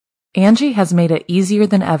Angie has made it easier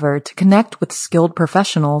than ever to connect with skilled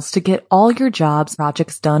professionals to get all your jobs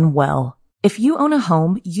projects done well. If you own a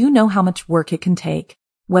home, you know how much work it can take,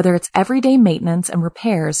 whether it's everyday maintenance and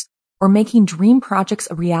repairs or making dream projects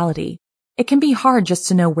a reality. It can be hard just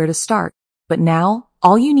to know where to start, but now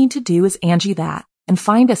all you need to do is Angie that and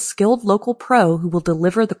find a skilled local pro who will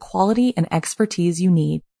deliver the quality and expertise you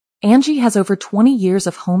need. Angie has over 20 years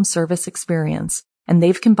of home service experience, and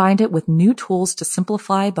they've combined it with new tools to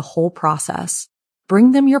simplify the whole process.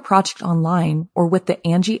 Bring them your project online or with the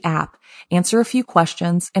Angie app, answer a few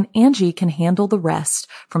questions, and Angie can handle the rest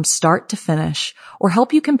from start to finish, or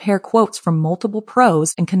help you compare quotes from multiple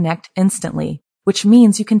pros and connect instantly, which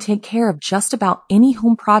means you can take care of just about any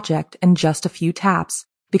home project in just a few taps.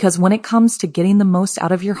 Because when it comes to getting the most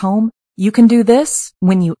out of your home, you can do this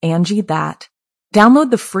when you Angie that.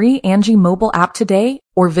 Download the free Angie mobile app today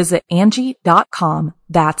or visit Angie.com.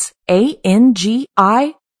 That's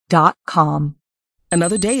ANGI.com.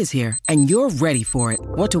 Another day is here, and you're ready for it.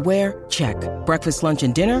 What to wear? Check. Breakfast, lunch,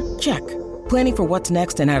 and dinner? Check. Planning for what's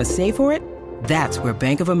next and how to save for it? That's where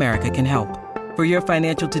Bank of America can help. For your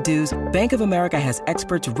financial to-dos, Bank of America has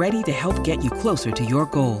experts ready to help get you closer to your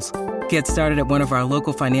goals. Get started at one of our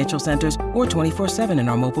local financial centers or 24/7 in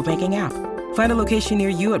our mobile banking app. Find a location near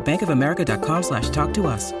you at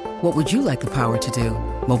bankofamerica.com/talktous. What would you like the power to do?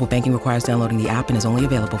 Mobile banking requires downloading the app and is only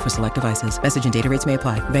available for select devices. Message and data rates may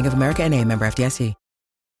apply. Bank of America N.A., member FDIC.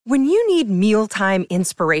 When you need mealtime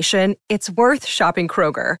inspiration, it's worth shopping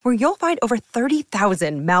Kroger, where you'll find over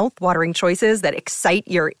 30,000 mouth-watering choices that excite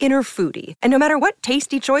your inner foodie. And no matter what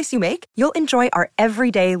tasty choice you make, you'll enjoy our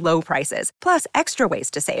everyday low prices, plus extra ways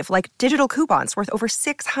to save, like digital coupons worth over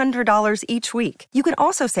 $600 each week. You can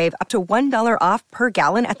also save up to $1 off per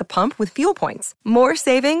gallon at the pump with fuel points. More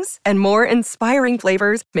savings and more inspiring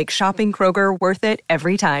flavors make shopping Kroger worth it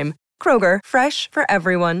every time. Kroger, fresh for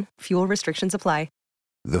everyone. Fuel restrictions apply.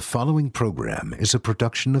 The following program is a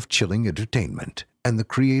production of Chilling Entertainment and the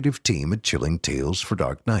creative team at Chilling Tales for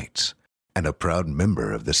Dark Nights, and a proud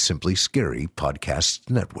member of the Simply Scary Podcasts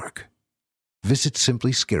Network. Visit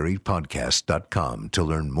simplyscarypodcast.com to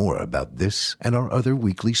learn more about this and our other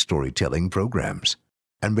weekly storytelling programs,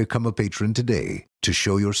 and become a patron today to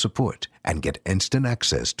show your support and get instant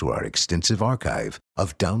access to our extensive archive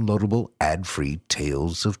of downloadable ad-free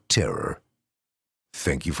tales of terror.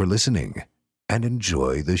 Thank you for listening, and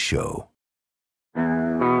enjoy the show.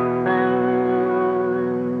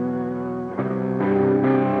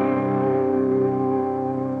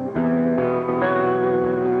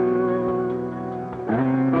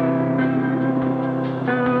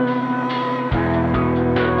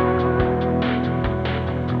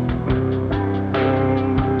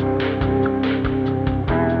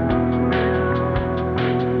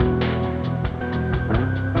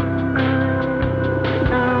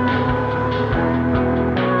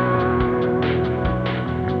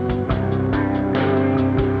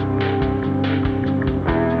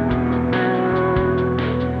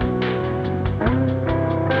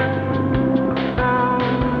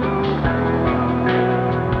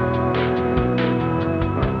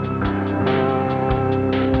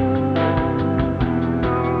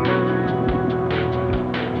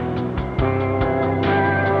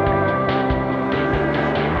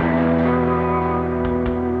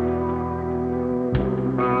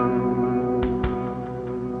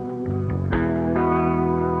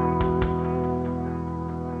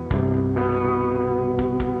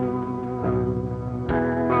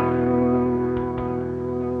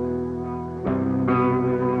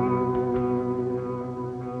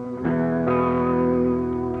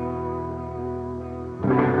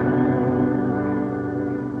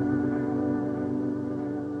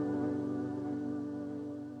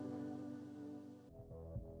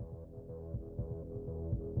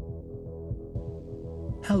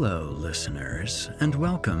 Hello, listeners, and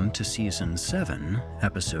welcome to Season 7,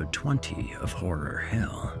 Episode 20 of Horror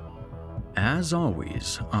Hill. As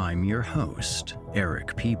always, I'm your host,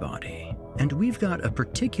 Eric Peabody, and we've got a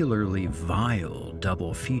particularly vile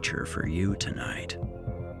double feature for you tonight.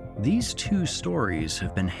 These two stories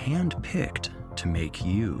have been hand-picked to make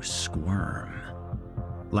you squirm.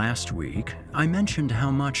 Last week, I mentioned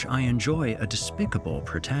how much I enjoy a despicable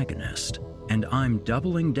protagonist, and I'm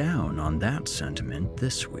doubling down on that sentiment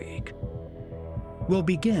this week. We'll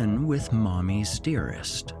begin with Mommy's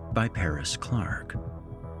Dearest by Paris Clark.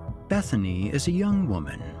 Bethany is a young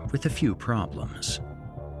woman with a few problems.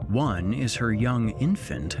 One is her young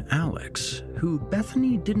infant, Alex, who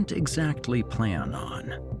Bethany didn't exactly plan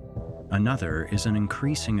on. Another is an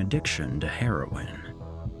increasing addiction to heroin.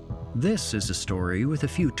 This is a story with a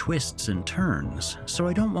few twists and turns, so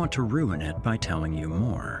I don't want to ruin it by telling you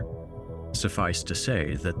more. Suffice to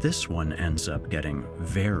say that this one ends up getting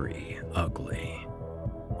very ugly.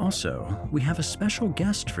 Also, we have a special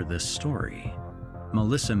guest for this story.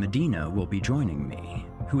 Melissa Medina will be joining me,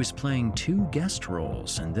 who is playing 2 guest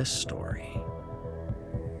roles in this story.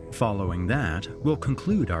 Following that, we'll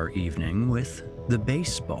conclude our evening with The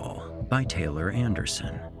Baseball by Taylor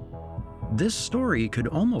Anderson. This story could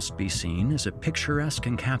almost be seen as a picturesque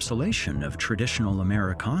encapsulation of traditional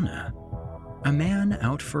Americana. A man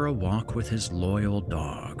out for a walk with his loyal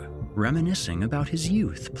dog, reminiscing about his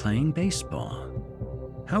youth playing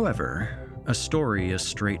baseball. However, a story as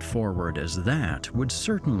straightforward as that would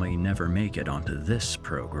certainly never make it onto this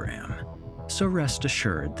program, so rest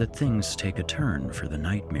assured that things take a turn for the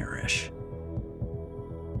nightmarish.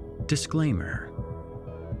 Disclaimer: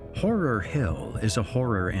 Horror Hill is a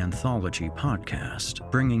horror anthology podcast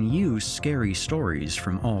bringing you scary stories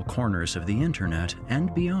from all corners of the internet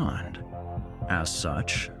and beyond. As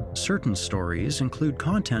such, certain stories include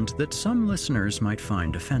content that some listeners might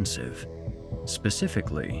find offensive.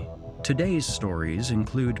 Specifically, today's stories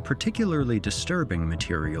include particularly disturbing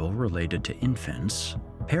material related to infants,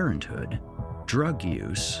 parenthood, drug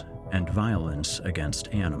use, and violence against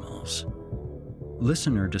animals.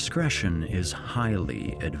 Listener discretion is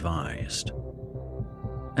highly advised.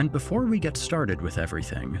 And before we get started with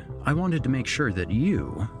everything, I wanted to make sure that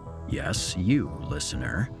you, yes, you,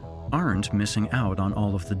 listener, aren't missing out on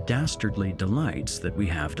all of the dastardly delights that we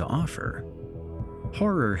have to offer.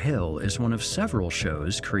 Horror Hill is one of several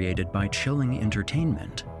shows created by Chilling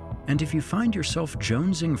Entertainment, and if you find yourself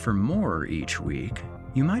jonesing for more each week,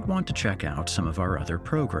 you might want to check out some of our other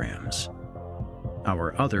programs.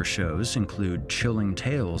 Our other shows include Chilling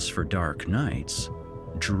Tales for Dark Nights,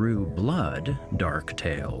 Drew Blood Dark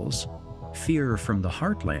Tales, Fear from the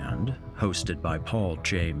Heartland, hosted by Paul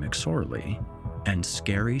J. McSorley, and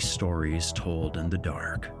Scary Stories Told in the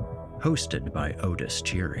Dark, hosted by Otis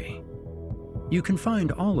Geary. You can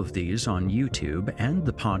find all of these on YouTube and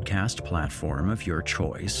the podcast platform of your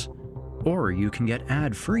choice, or you can get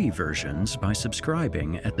ad-free versions by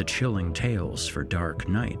subscribing at the Chilling Tales for Dark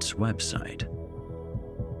Nights website.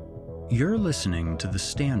 You're listening to the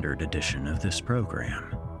standard edition of this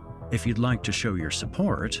program. If you'd like to show your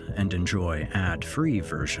support and enjoy ad-free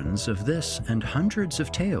versions of this and hundreds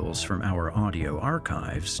of tales from our audio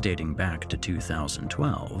archives dating back to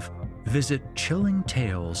 2012, visit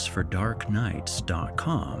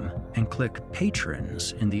chillingtalesfordarknights.com and click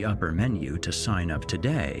Patrons in the upper menu to sign up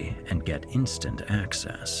today and get instant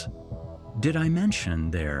access. Did I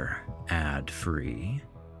mention they're ad-free?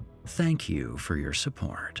 Thank you for your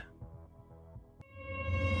support.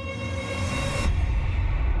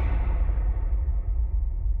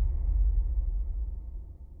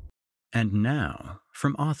 And now,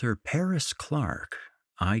 from author Paris Clark,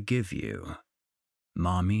 I give you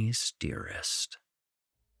Mommy's Dearest.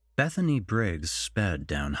 Bethany Briggs sped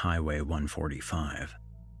down Highway 145.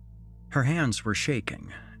 Her hands were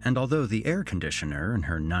shaking, and although the air conditioner in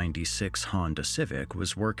her '96 Honda Civic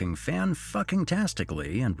was working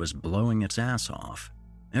fan-fucking-tastically and was blowing its ass off,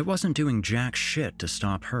 it wasn't doing jack shit to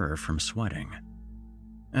stop her from sweating.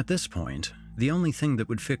 At this point, the only thing that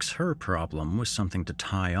would fix her problem was something to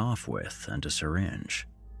tie off with and a syringe.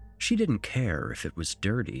 She didn't care if it was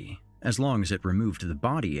dirty. As long as it removed the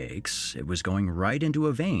body aches, it was going right into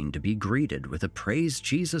a vein to be greeted with a praise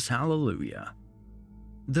Jesus hallelujah.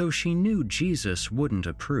 Though she knew Jesus wouldn't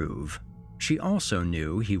approve, she also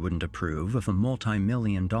knew he wouldn't approve of a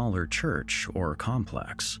multi-million-dollar church or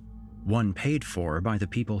complex, one paid for by the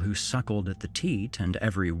people who suckled at the teat and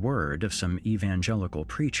every word of some evangelical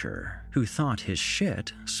preacher who thought his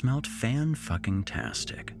shit smelt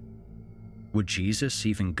fan-fucking-tastic. Would Jesus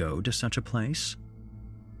even go to such a place?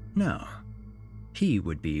 No. He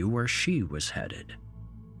would be where she was headed.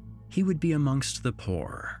 He would be amongst the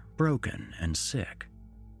poor, broken, and sick.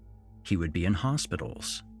 He would be in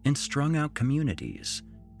hospitals, in strung-out communities,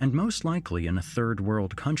 and most likely in a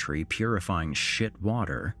third-world country purifying shit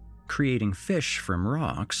water, creating fish from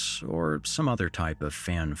rocks, or some other type of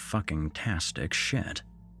fan-fucking-tastic shit.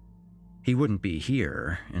 He wouldn't be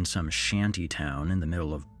here, in some shanty town in the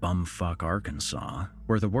middle of bumfuck Arkansas,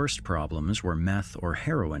 where the worst problems were meth or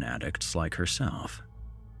heroin addicts like herself.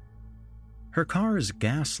 Her car's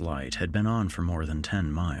gas light had been on for more than 10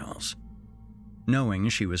 miles. Knowing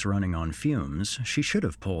she was running on fumes, she should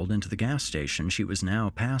have pulled into the gas station she was now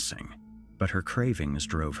passing, but her cravings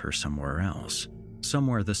drove her somewhere else.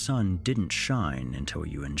 Somewhere the sun didn't shine until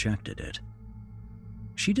you injected it.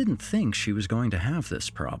 She didn't think she was going to have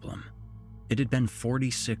this problem. It had been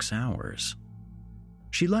 46 hours.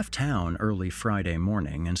 She left town early Friday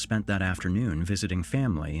morning and spent that afternoon visiting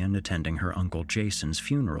family and attending her Uncle Jason's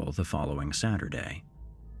funeral the following Saturday.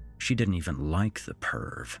 She didn't even like the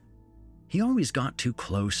perv. He always got too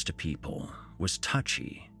close to people, was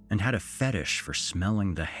touchy, and had a fetish for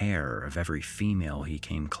smelling the hair of every female he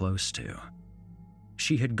came close to.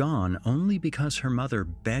 She had gone only because her mother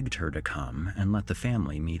begged her to come and let the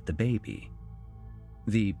family meet the baby.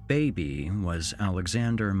 The baby was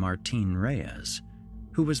Alexander Martin Reyes,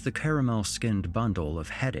 who was the caramel-skinned bundle of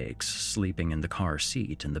headaches sleeping in the car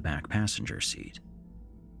seat in the back passenger seat.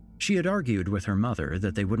 She had argued with her mother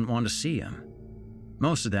that they wouldn't want to see him.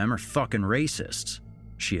 "Most of them are fucking racists,"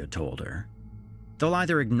 she had told her. "They'll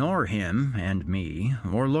either ignore him and me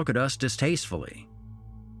or look at us distastefully."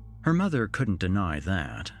 Her mother couldn't deny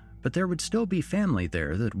that, but there would still be family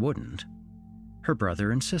there that wouldn't. Her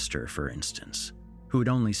brother and sister, for instance, who had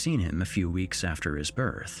only seen him a few weeks after his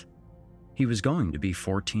birth. He was going to be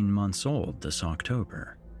 14 months old this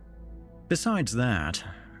October. Besides that,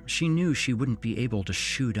 she knew she wouldn't be able to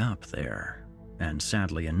shoot up there, and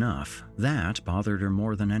sadly enough, that bothered her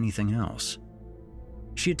more than anything else.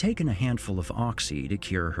 She had taken a handful of Oxy to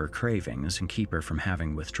cure her cravings and keep her from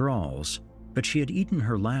having withdrawals, but she had eaten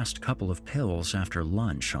her last couple of pills after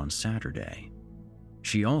lunch on Saturday.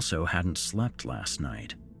 She also hadn't slept last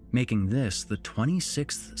night, making this the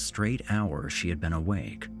 26th straight hour she had been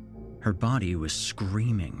awake. Her body was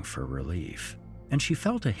screaming for relief, and she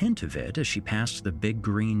felt a hint of it as she passed the big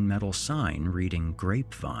green metal sign reading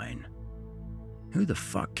Grapevine. Who the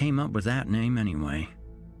fuck came up with that name anyway?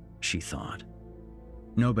 She thought.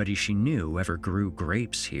 Nobody she knew ever grew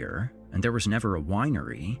grapes here, and there was never a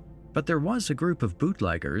winery, but there was a group of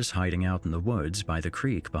bootleggers hiding out in the woods by the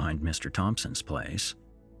creek behind Mr. Thompson's place.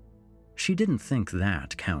 She didn't think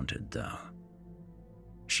that counted, though.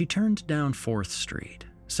 She turned down 4th Street,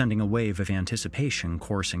 sending a wave of anticipation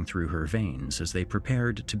coursing through her veins as they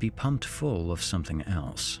prepared to be pumped full of something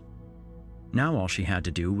else. Now all she had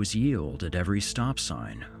to do was yield at every stop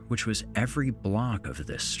sign, which was every block of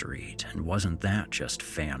this street, and wasn't that just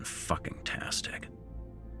fan-fucking-tastic?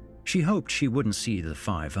 She hoped she wouldn't see the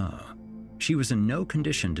 5-0. She was in no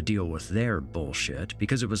condition to deal with their bullshit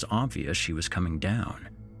because it was obvious she was coming down,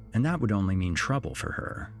 and that would only mean trouble for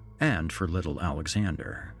her, and for little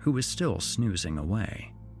Alexander, who was still snoozing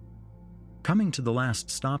away. Coming to the last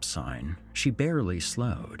stop sign, she barely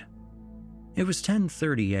slowed. It was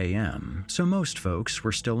 10:30 a.m., so most folks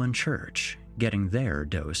were still in church, getting their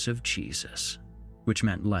dose of Jesus, which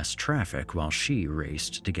meant less traffic while she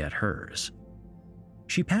raced to get hers.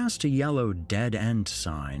 She passed a yellow dead-end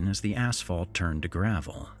sign as the asphalt turned to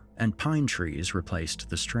gravel, and pine trees replaced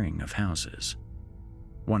the string of houses.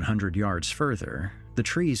 100 yards further, the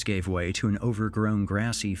trees gave way to an overgrown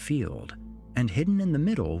grassy field, and hidden in the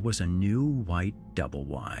middle was a new white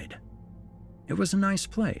double-wide. It was a nice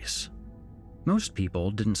place. Most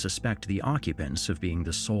people didn't suspect the occupants of being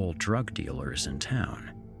the sole drug dealers in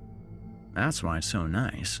town. That's why it's so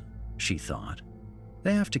nice, she thought.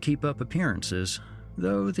 They have to keep up appearances,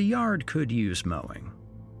 though the yard could use mowing.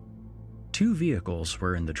 2 vehicles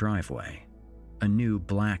were in the driveway, a new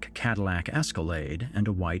black Cadillac Escalade and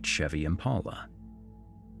a white Chevy Impala.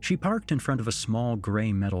 She parked in front of a small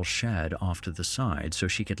gray metal shed off to the side so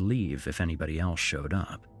she could leave if anybody else showed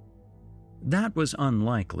up. That was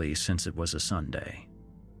unlikely since it was a Sunday.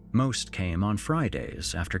 Most came on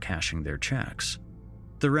Fridays after cashing their checks.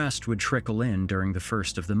 The rest would trickle in during the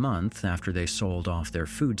first of the month after they sold off their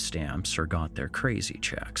food stamps or got their crazy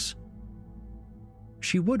checks.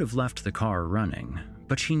 She would have left the car running,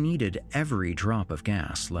 but she needed every drop of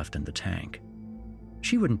gas left in the tank.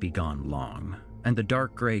 She wouldn't be gone long, and the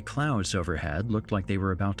dark gray clouds overhead looked like they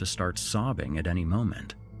were about to start sobbing at any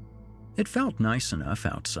moment. It felt nice enough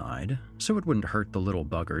outside, so it wouldn't hurt the little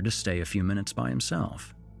bugger to stay a few minutes by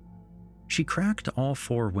himself. She cracked all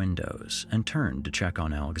 4 windows and turned to check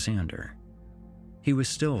on Alexander. He was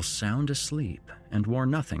still sound asleep and wore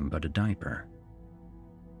nothing but a diaper.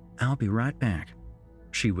 "I'll be right back,"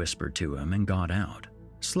 she whispered to him and got out,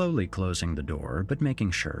 slowly closing the door but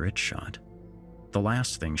making sure it shut. The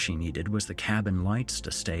last thing she needed was the cabin lights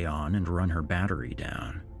to stay on and run her battery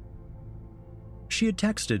down. She had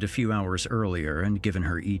texted a few hours earlier and given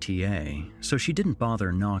her ETA, so she didn't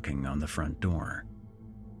bother knocking on the front door.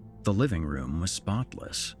 The living room was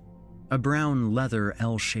spotless. A brown leather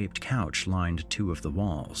L-shaped couch lined 2 of the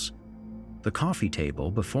walls. The coffee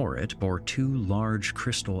table before it bore 2 large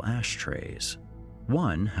crystal ashtrays.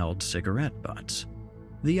 One held cigarette butts.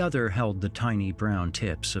 The other held the tiny brown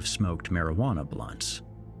tips of smoked marijuana blunts.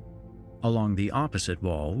 Along the opposite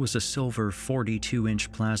wall was a silver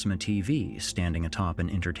 42-inch plasma TV standing atop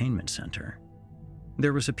an entertainment center.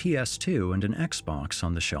 There was a PS2 and an Xbox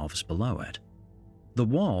on the shelves below it. The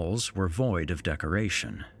walls were void of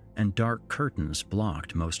decoration, and dark curtains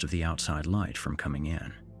blocked most of the outside light from coming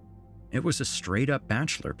in. It was a straight-up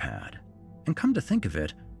bachelor pad, and come to think of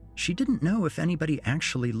it, she didn't know if anybody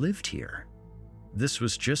actually lived here. This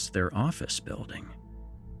was just their office building.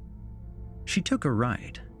 She took a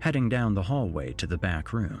right, heading down the hallway to the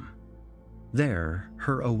back room. There,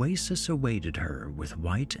 her oasis awaited her with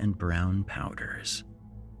white and brown powders.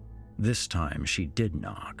 This time she did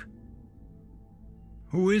knock.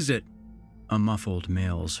 "Who is it?" A muffled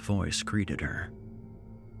male's voice greeted her.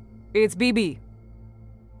 "It's BB."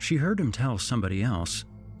 She heard him tell somebody else,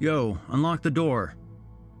 "Yo, unlock the door."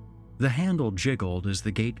 The handle jiggled as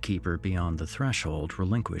the gatekeeper beyond the threshold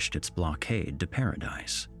relinquished its blockade to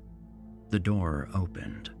paradise. The door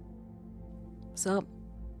opened. "Sup?"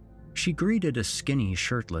 She greeted a skinny,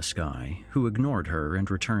 shirtless guy who ignored her and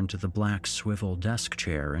returned to the black swivel desk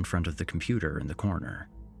chair in front of the computer in the corner.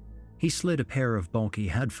 He slid a pair of bulky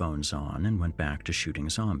headphones on and went back to shooting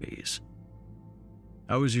zombies.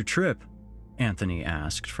 "How was your trip?" Anthony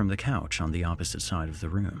asked from the couch on the opposite side of the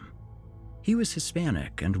room. He was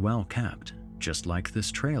Hispanic and well-kept, just like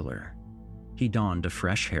this trailer. He donned a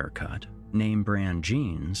fresh haircut, name-brand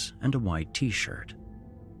jeans, and a white t-shirt.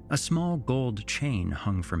 A small gold chain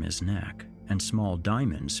hung from his neck, and small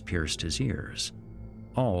diamonds pierced his ears.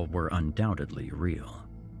 All were undoubtedly real.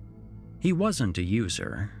 He wasn't a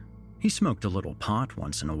user. He smoked a little pot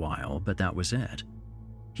once in a while, but that was it.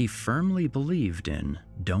 He firmly believed in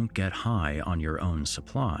don't get high on your own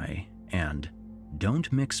supply and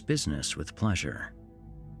don't mix business with pleasure.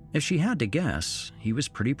 If she had to guess, he was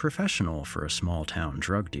pretty professional for a small-town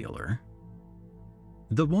drug dealer.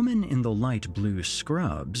 The woman in the light blue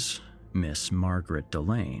scrubs, Miss Margaret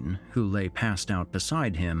Delane, who lay passed out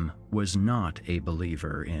beside him, was not a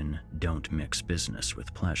believer in don't mix business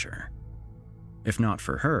with pleasure. If not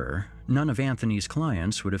for her, none of Anthony's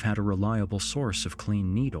clients would have had a reliable source of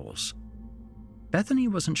clean needles. Bethany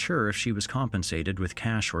wasn't sure if she was compensated with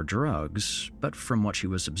cash or drugs, but from what she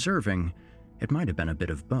was observing, it might have been a bit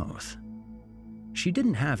of both. She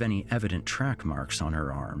didn't have any evident track marks on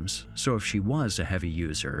her arms, so if she was a heavy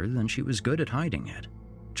user, then she was good at hiding it,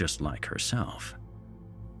 just like herself.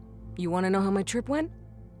 "You want to know how my trip went?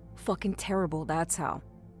 Fucking terrible, that's how.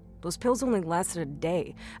 Those pills only lasted a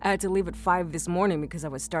day. I had to leave at 5 this morning because I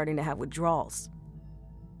was starting to have withdrawals."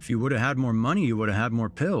 "If you would have had more money, you would have had more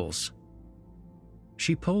pills."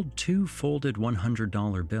 She pulled 2 folded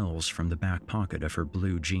 $100 bills from the back pocket of her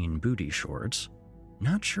blue jean booty shorts.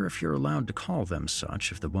 Not sure if you're allowed to call them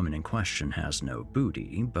such if the woman in question has no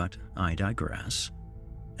booty, but I digress,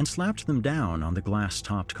 and slapped them down on the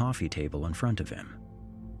glass-topped coffee table in front of him.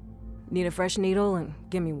 "Need a fresh needle and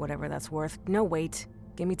give me whatever that's worth. No, wait.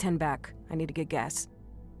 Give me 10 back. I need to get gas."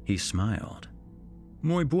 He smiled.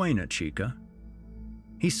 "Muy buena, chica."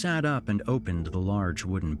 He sat up and opened the large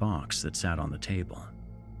wooden box that sat on the table.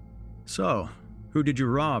 "So, who did you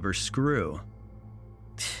rob or screw?"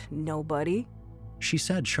 "Nobody," she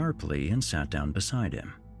said sharply and sat down beside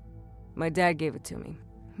him. "My dad gave it to me.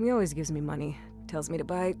 He always gives me money. Tells me to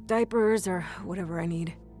buy diapers or whatever I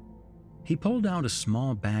need." He pulled out a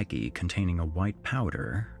small baggie containing a white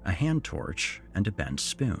powder, a hand torch, and a bent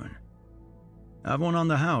spoon. "Have one on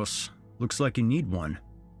the house. Looks like you need one,"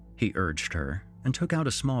 he urged her, and took out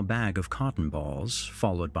a small bag of cotton balls,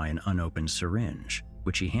 followed by an unopened syringe,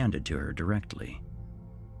 which he handed to her directly.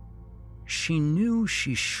 She knew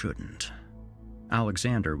she shouldn't.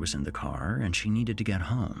 Alexander was in the car, and she needed to get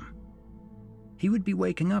home. He would be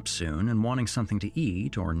waking up soon and wanting something to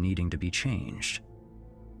eat or needing to be changed.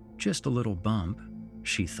 Just a little bump,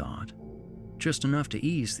 she thought. Just enough to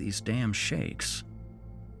ease these damn shakes.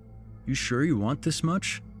 "You sure you want this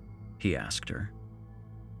much?" he asked her.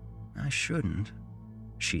 "I shouldn't,"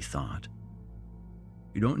 she thought.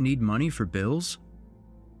 "You don't need money for bills?"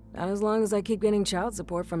 "Not as long as I keep getting child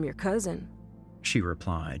support from your cousin," she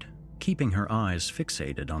replied, keeping her eyes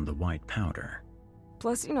fixated on the white powder.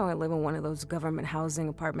 "Plus, I live in one of those government housing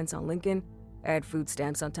apartments on Lincoln. Add food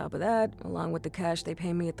stamps on top of that, along with the cash they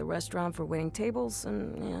pay me at the restaurant for waiting tables,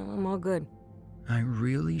 and I'm all good." I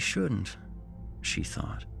really shouldn't, she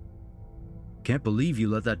thought. "Can't believe you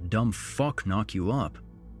let that dumb fuck knock you up."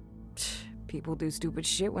 "People do stupid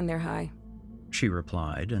shit when they're high," she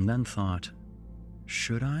replied, and then thought,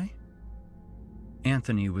 should I?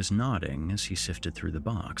 Anthony was nodding as he sifted through the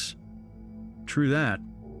box. "True that."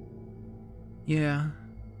 Yeah,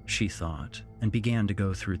 she thought, and began to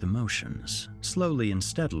go through the motions, slowly and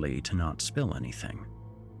steadily to not spill anything.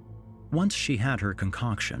 Once she had her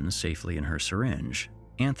concoction safely in her syringe,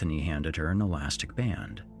 Anthony handed her an elastic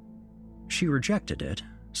band. She rejected it,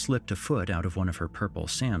 slipped a foot out of one of her purple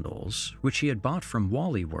sandals, which she had bought from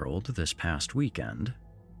Wally World this past weekend,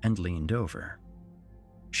 and leaned over.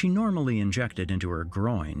 She normally injected into her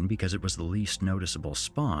groin because it was the least noticeable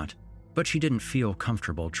spot, but she didn't feel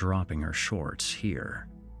comfortable dropping her shorts here.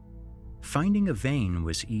 Finding a vein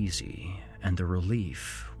was easy, and the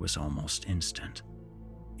relief was almost instant.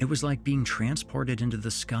 It was like being transported into the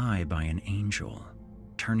sky by an angel,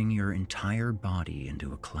 turning your entire body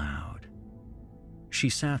into a cloud. She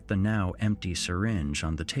sat the now empty syringe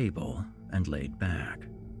on the table and laid back.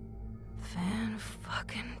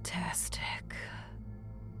 Fan-fucking-tastic.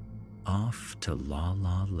 Off to La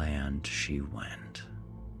La Land she went.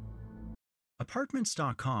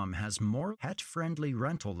 Apartments.com has more pet-friendly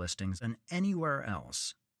rental listings than anywhere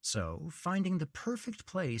else. So, finding the perfect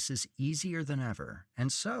place is easier than ever,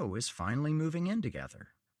 and so is finally moving in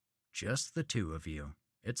together. Just the two of you.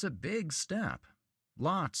 It's a big step.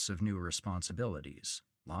 Lots of new responsibilities,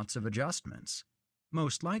 lots of adjustments.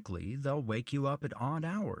 Most likely, they'll wake you up at odd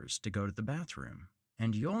hours to go to the bathroom,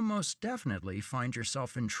 and you'll most definitely find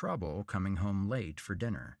yourself in trouble coming home late for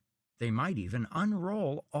dinner. They might even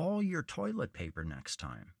unroll all your toilet paper next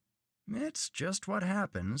time. It's just what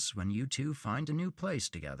happens when you two find a new place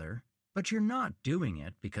together, but you're not doing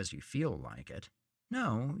it because you feel like it.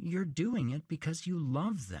 No, you're doing it because you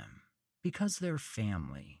love them, because they're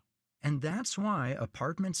family. And that's why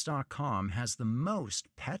Apartments.com has the most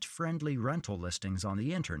pet-friendly rental listings on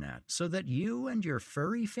the internet, so that you and your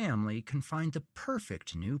furry family can find the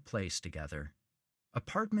perfect new place together.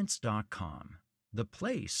 Apartments.com, the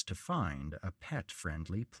place to find a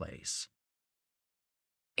pet-friendly place.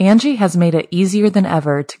 Angie has made it easier than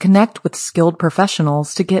ever to connect with skilled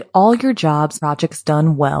professionals to get all your jobs projects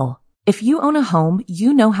done well. If you own a home,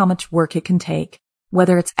 you know how much work it can take,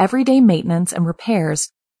 whether it's everyday maintenance and repairs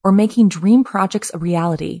or making dream projects a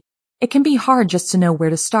reality. It can be hard just to know where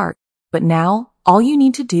to start, but now all you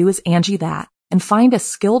need to do is Angie that and find a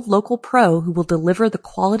skilled local pro who will deliver the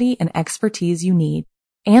quality and expertise you need.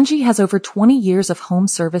 Angie has over 20 years of home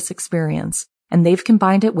service experience, and they've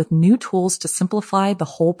combined it with new tools to simplify the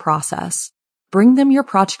whole process. Bring them your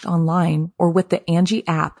project online or with the Angie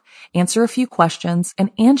app, answer a few questions, and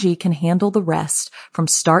Angie can handle the rest from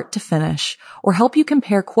start to finish, or help you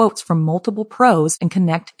compare quotes from multiple pros and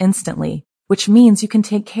connect instantly, which means you can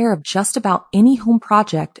take care of just about any home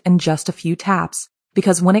project in just a few taps.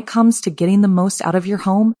 Because when it comes to getting the most out of your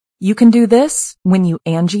home, you can do this when you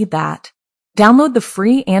Angie that. Download the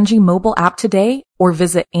free Angie mobile app today or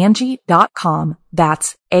visit Angie.com.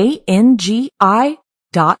 That's ANGI.com.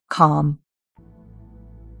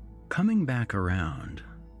 Coming back around,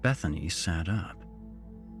 Bethany sat up.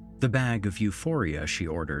 The bag of Euphoria she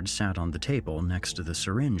ordered sat on the table next to the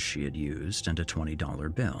syringe she had used and a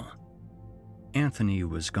 $20 bill. Anthony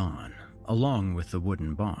was gone, along with the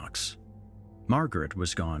wooden box. Margaret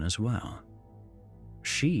was gone as well.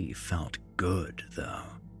 She felt good, though.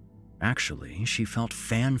 Actually, she felt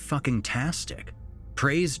fan-fucking-tastic.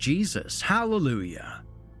 Praise Jesus. Hallelujah.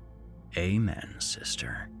 Amen,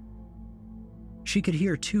 sister. She could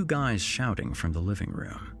hear two guys shouting from the living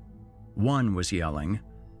room. One was yelling,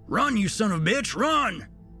 "Run, you son of a bitch, run!"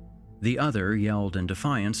 The other yelled in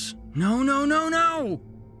defiance, "No, no, no, no!"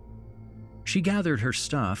 She gathered her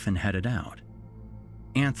stuff and headed out.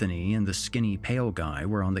 Anthony and the skinny pale guy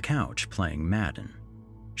were on the couch playing Madden.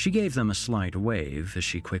 She gave them a slight wave as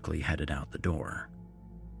she quickly headed out the door.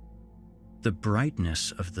 The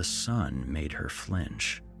brightness of the sun made her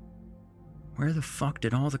flinch. Where the fuck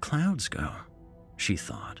did all the clouds go? She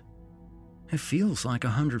thought. It feels like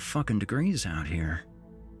 100 fucking degrees out here.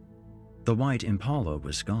 The white Impala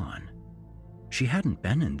was gone. She hadn't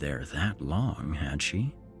been in there that long, had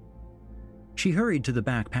she? She hurried to the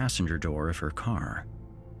back passenger door of her car.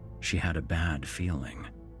 She had a bad feeling.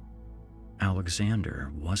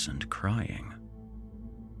 Alexander wasn't crying.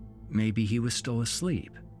 Maybe he was still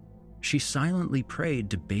asleep. She silently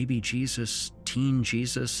prayed to baby Jesus, teen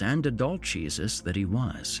Jesus, and adult Jesus that he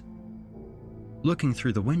was. Looking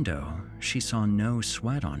through the window, she saw no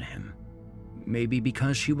sweat on him. Maybe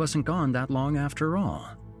because she wasn't gone that long after all.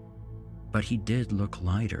 But he did look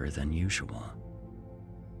lighter than usual.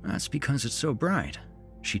 That's because it's so bright,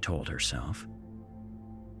 she told herself.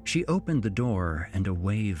 She opened the door and a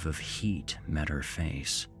wave of heat met her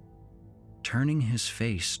face. Turning his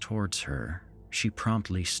face towards her, she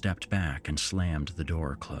promptly stepped back and slammed the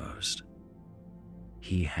door closed.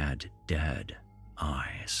 He had dead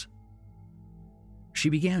eyes. She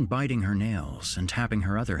began biting her nails and tapping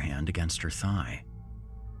her other hand against her thigh.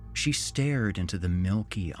 She stared into the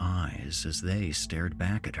milky eyes as they stared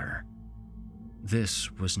back at her. This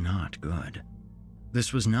was not good.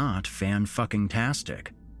 This was not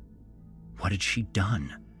fan-fucking-tastic. What had she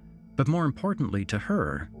done? But more importantly to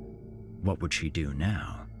her, what would she do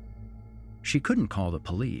now? She couldn't call the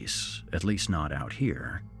police, at least not out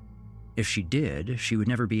here. If she did, she would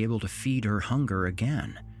never be able to feed her hunger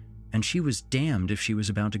again, and she was damned if she was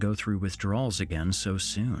about to go through withdrawals again so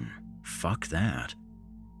soon. Fuck that.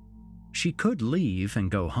 She could leave and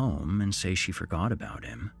go home and say she forgot about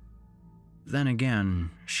him. Then again,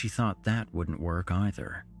 she thought that wouldn't work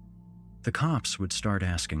either. The cops would start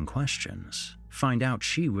asking questions, find out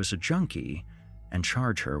she was a junkie, and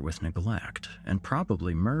charge her with neglect and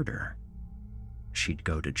probably murder. She'd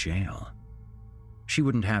go to jail. She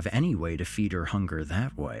wouldn't have any way to feed her hunger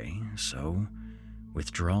that way, so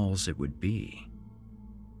withdrawals it would be.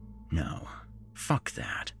 No, fuck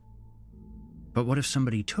that. But what if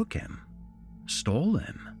somebody took him? Stole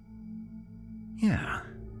him? Yeah,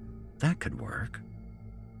 that could work.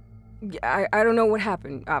 I don't know what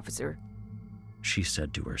happened, officer, she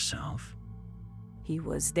said to herself. He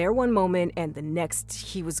was there one moment, and the next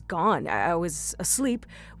he was gone. I was asleep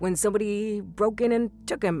when somebody broke in and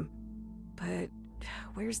took him. But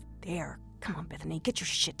where's there? Come on, Bethany, get your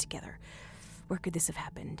shit together. Where could this have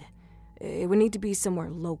happened? It would need to be somewhere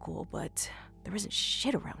local, but there isn't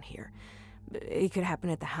shit around here. It could happen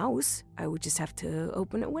at the house. I would just have to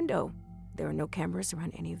open a window. There are no cameras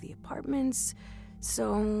around any of the apartments.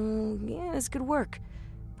 So, yeah, this could work.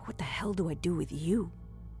 But what the hell do I do with you?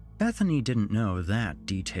 Bethany didn't know that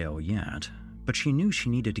detail yet, but she knew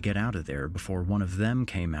she needed to get out of there before one of them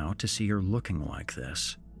came out to see her looking like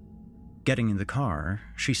this. Getting in the car,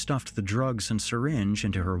 she stuffed the drugs and syringe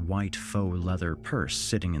into her white faux leather purse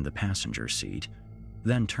sitting in the passenger seat,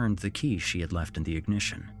 then turned the key she had left in the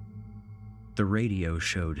ignition. The radio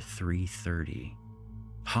showed 3:30.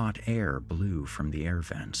 Hot air blew from the air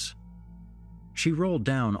vents. She rolled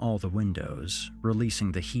down all the windows,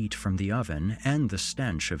 releasing the heat from the oven and the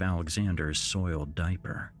stench of Alexander's soiled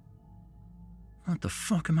diaper. What the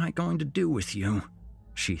fuck am I going to do with you?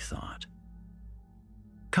 She thought.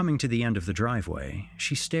 Coming to the end of the driveway,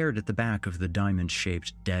 she stared at the back of the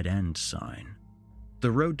diamond-shaped dead-end sign.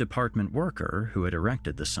 The road department worker who had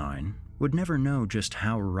erected the sign would never know just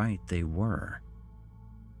how right they were.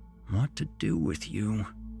 What to do with you,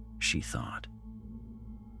 she thought.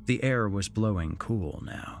 The air was blowing cool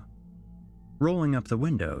now. Rolling up the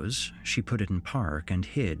windows, she put it in park and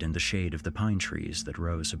hid in the shade of the pine trees that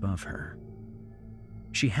rose above her.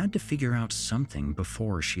 She had to figure out something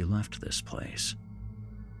before she left this place.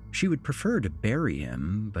 She would prefer to bury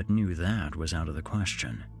him, but knew that was out of the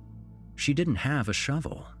question. She didn't have a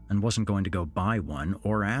shovel and wasn't going to go buy one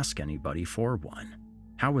or ask anybody for one.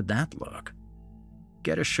 How would that look?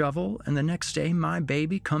 Get a shovel and the next day my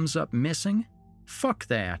baby comes up missing? Fuck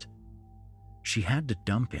that. She had to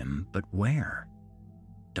dump him, but where?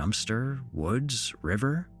 Dumpster, woods,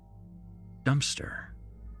 river? Dumpster.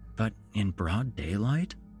 But in broad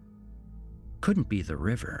daylight? Couldn't be the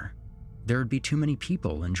river. There'd be too many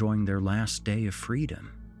people enjoying their last day of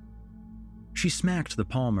freedom. She smacked the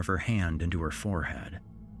palm of her hand into her forehead.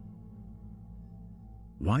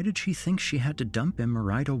 Why did she think she had to dump him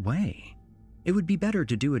right away? It would be better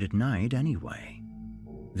to do it at night anyway.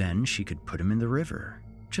 Then she could put him in the river,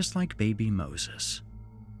 just like baby Moses.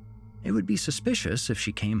 It would be suspicious if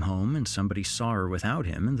she came home and somebody saw her without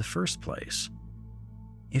him in the first place.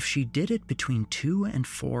 If she did it between 2 and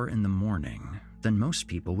 4 in the morning, then most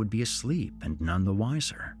people would be asleep and none the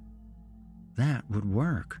wiser. That would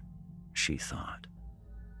work, she thought.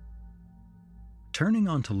 Turning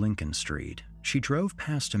onto Lincoln Street, she drove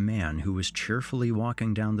past a man who was cheerfully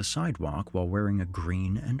walking down the sidewalk while wearing a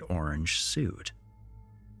green and orange suit.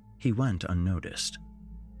 He went unnoticed.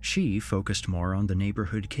 She focused more on the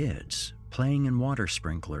neighborhood kids, playing in water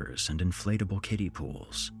sprinklers and inflatable kiddie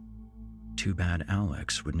pools. Too bad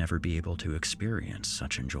Alex would never be able to experience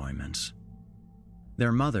such enjoyments.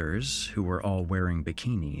 Their mothers, who were all wearing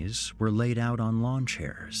bikinis, were laid out on lawn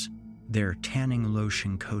chairs. Their tanning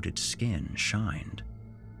lotion-coated skin shined.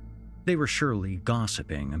 They were surely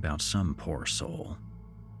gossiping about some poor soul.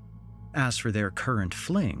 As for their current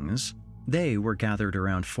flings, they were gathered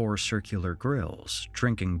around 4 circular grills,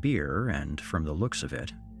 drinking beer and, from the looks of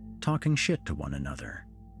it, talking shit to one another.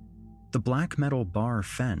 The black metal bar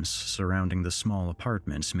fence surrounding the small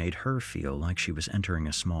apartments made her feel like she was entering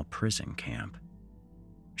a small prison camp.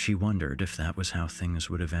 She wondered if that was how things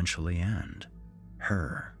would eventually end.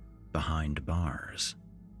 Her, behind bars.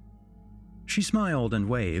 She smiled and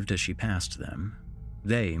waved as she passed them.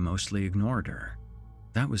 They mostly ignored her.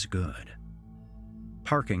 That was good.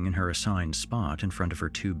 Parking in her assigned spot in front of her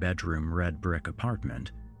 2-bedroom red brick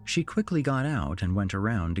apartment, she quickly got out and went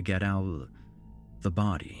around to get the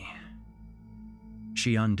body.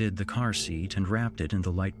 She undid the car seat and wrapped it in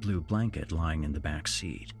the light blue blanket lying in the back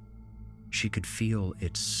seat. She could feel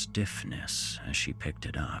its stiffness as she picked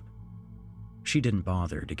it up. She didn't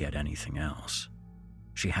bother to get anything else.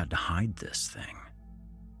 She had to hide this thing.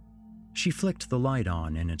 She flicked the light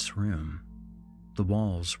on in its room. The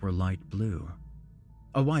walls were light blue.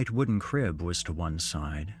 A white wooden crib was to one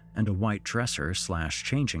side, and a white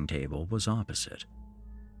dresser/changing table was opposite.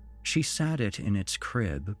 She sat it in its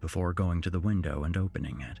crib before going to the window and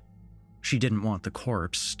opening it. She didn't want the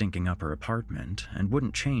corpse stinking up her apartment and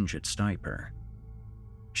wouldn't change its diaper.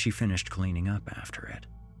 She finished cleaning up after it.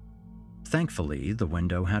 Thankfully, the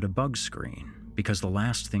window had a bug screen, because the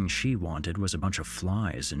last thing she wanted was a bunch of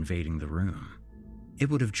flies invading the room. It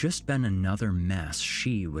would have just been another mess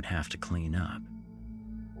she would have to clean up.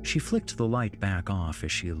 She flicked the light back off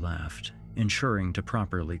as she left, ensuring to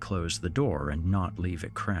properly close the door and not leave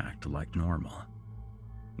it cracked like normal.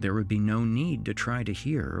 There would be no need to try to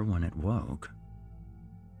hear when it woke.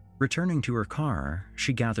 Returning to her car,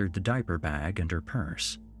 she gathered the diaper bag and her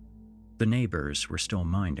purse. The neighbors were still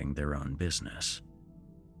minding their own business.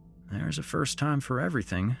 There's a first time for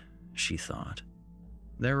everything, she thought.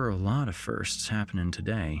 There were a lot of firsts happening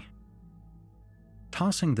today.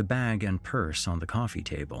 Tossing the bag and purse on the coffee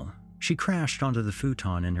table, she crashed onto the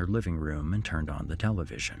futon in her living room and turned on the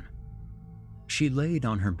television. She laid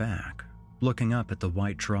on her back, looking up at the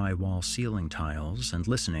white drywall ceiling tiles and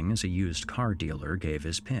listening as a used car dealer gave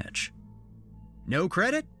his pitch. No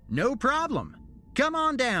credit? No problem. Come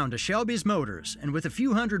on down to Shelby's Motors, and with a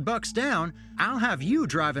few $100 down, I'll have you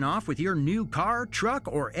driving off with your new car, truck,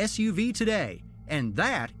 or SUV today, and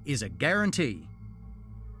that is a guarantee.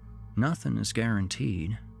 Nothing is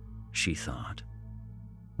guaranteed, she thought.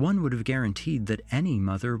 One would have guaranteed that any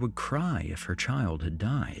mother would cry if her child had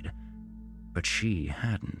died, but she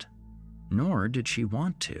hadn't, nor did she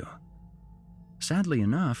want to. Sadly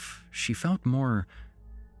enough, she felt more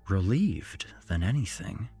relieved than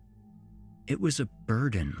anything. It was a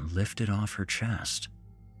burden lifted off her chest.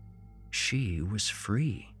 She was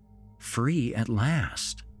free. Free at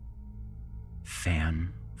last.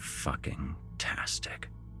 Fan-fucking-tastic.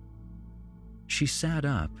 She sat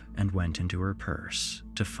up and went into her purse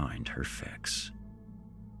to find her fix.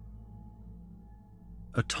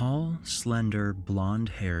 A tall, slender,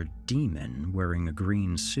 blonde-haired demon wearing a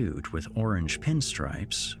green suit with orange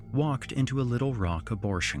pinstripes walked into a Little Rock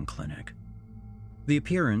abortion clinic. The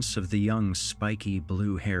appearance of the young, spiky,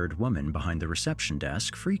 blue-haired woman behind the reception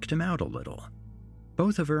desk freaked him out a little.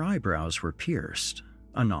 Both of her eyebrows were pierced,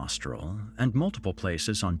 a nostril, and multiple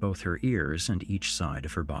places on both her ears and each side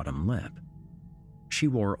of her bottom lip. She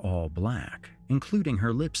wore all black, including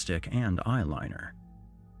her lipstick and eyeliner.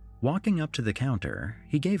 Walking up to the counter,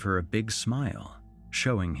 he gave her a big smile,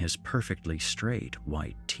 showing his perfectly straight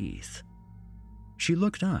white teeth. She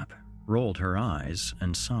looked up, rolled her eyes,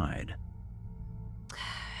 and sighed.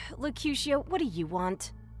 Lucutio, what do you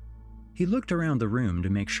want? He looked around the room to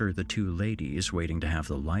make sure the two ladies waiting to have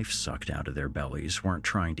the life sucked out of their bellies weren't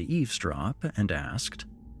trying to eavesdrop, and asked,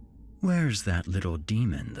 "Where's that little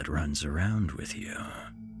demon that runs around with you?"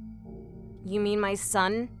 You mean my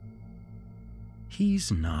son?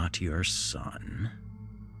 He's not your son.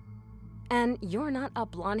 And you're not a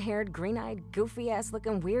blonde-haired, green-eyed,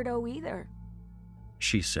 goofy-ass-looking weirdo either,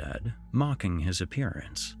 she said, mocking his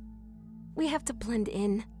appearance. We have to blend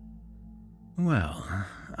in. Well,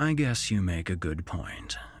 I guess you make a good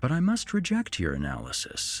point, but I must reject your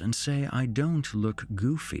analysis and say I don't look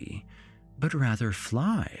goofy, but rather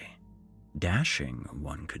fly. Dashing,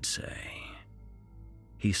 one could say.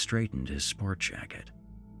 He straightened his sport jacket.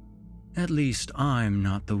 At least I'm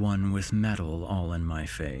not the one with metal all in my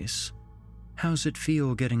face. How's it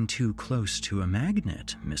feel getting too close to a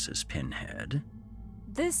magnet, Mrs. Pinhead?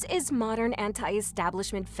 This is modern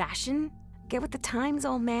anti-establishment fashion. Get with the times,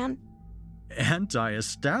 old man.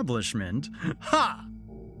 Anti-establishment? Ha!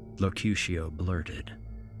 Lucutio blurted.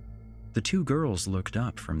 The two girls looked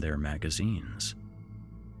up from their magazines.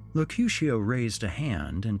 Lucutio raised a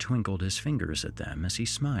hand and twinkled his fingers at them as he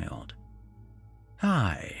smiled.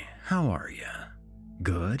 Hi, how are you?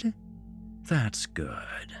 Good? That's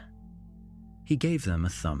good. He gave them a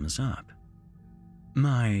thumbs up.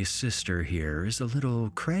 My sister here is a little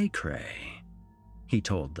cray-cray, he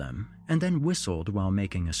told them, and then whistled while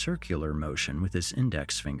making a circular motion with his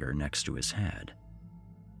index finger next to his head.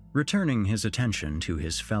 Returning his attention to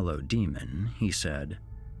his fellow demon, he said,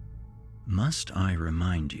 Must I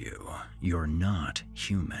remind you, you're not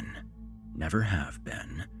human. Never have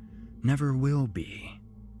been. Never will be.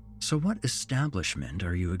 So what establishment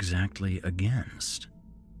are you exactly against?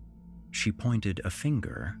 She pointed a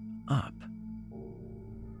finger up.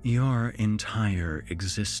 Your entire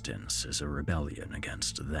existence is a rebellion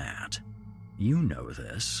against that. You know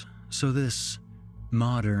this, so this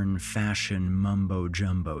modern fashion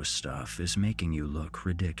mumbo-jumbo stuff is making you look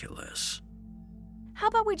ridiculous. How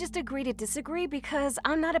about we just agree to disagree, because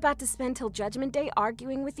I'm not about to spend till Judgment Day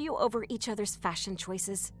arguing with you over each other's fashion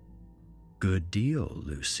choices. Good deal,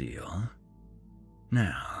 Lucille.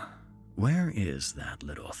 Now, where is that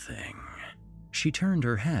little thing? She turned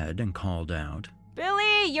her head and called out,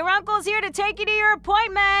 Billy, your uncle's here to take you to your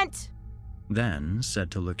appointment! Then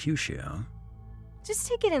said to Mercutio, Just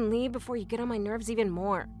take it and leave before you get on my nerves even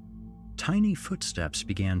more. Tiny footsteps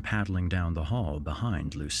began paddling down the hall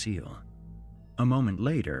behind Lucille. A moment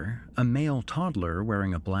later, a male toddler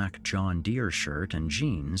wearing a black John Deere shirt and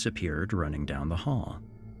jeans appeared running down the hall.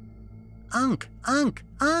 Unc! Unc!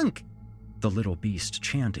 Unc! The little beast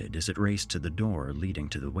chanted as it raced to the door leading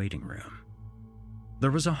to the waiting room. There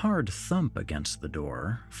was a hard thump against the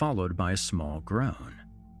door, followed by a small groan.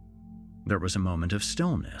 There was a moment of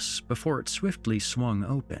stillness before it swiftly swung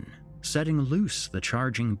open, setting loose the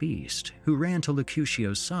charging beast, who ran to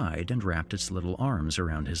Mercutio's side and wrapped its little arms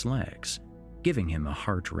around his legs, giving him a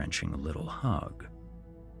heart-wrenching little hug.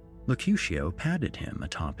 Mercutio patted him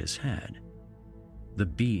atop his head. The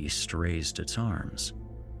beast raised its arms.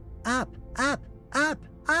 Up, up, up,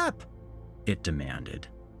 up, it demanded.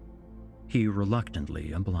 He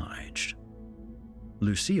reluctantly obliged.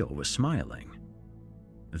 Lucille was smiling.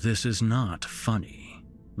 This is not funny,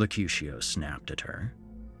 Mercutio snapped at her.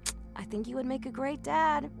 I think you would make a great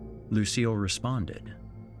dad, Lucille responded.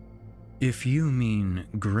 If you mean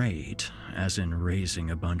great, as in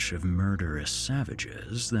raising a bunch of murderous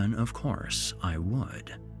savages, then of course I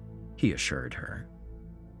would, he assured her.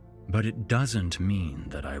 But it doesn't mean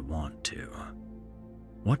that I want to.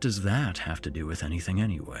 What does that have to do with anything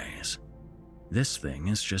anyways? This thing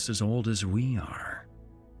is just as old as we are.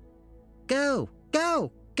 Go,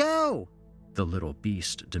 go, go, the little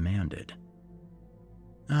beast demanded.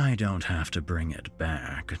 I don't have to bring it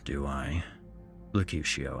back, do I?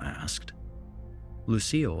 Mercutio asked.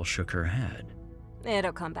 Lucille shook her head.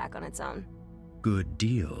 It'll come back on its own. Good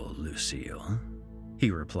deal, Lucille,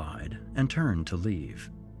 he replied and turned to leave.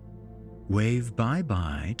 Wave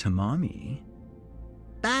bye-bye to Mommy.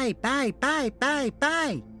 Bye, bye, bye, bye,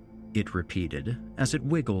 bye, it repeated as it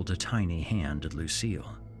wiggled a tiny hand at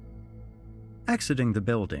Lucille. Exiting the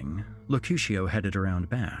building, Mercutio headed around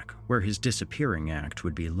back, where his disappearing act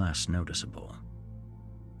would be less noticeable.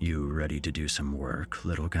 You ready to do some work,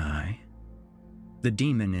 little guy? The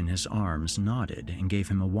demon in his arms nodded and gave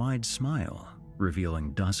him a wide smile,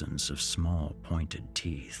 revealing dozens of small, pointed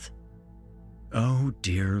teeth. Oh,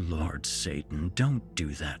 dear Lord Satan, don't do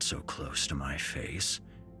that so close to my face.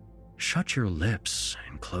 Shut your lips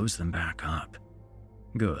and close them back up.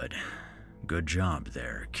 Good. Good job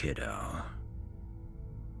there, kiddo.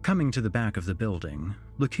 Coming to the back of the building,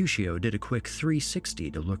 Mercutio did a quick 360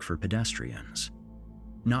 to look for pedestrians.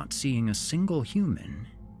 Not seeing a single human,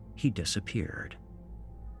 he disappeared.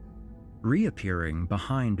 Reappearing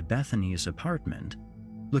behind Bethany's apartment,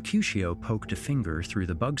 Mercutio poked a finger through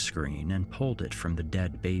the bug screen and pulled it from the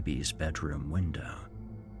dead baby's bedroom window.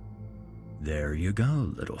 There you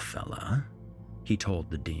go, little fella, he told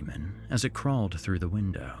the demon as it crawled through the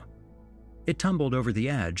window. It tumbled over the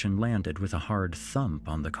edge and landed with a hard thump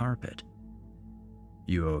on the carpet.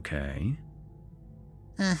 You okay?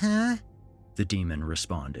 Uh-huh, the demon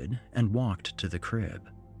responded and walked to the crib.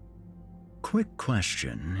 Quick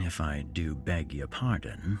question, if I do beg your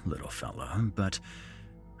pardon, little fella, but,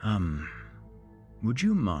 would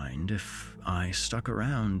you mind if I stuck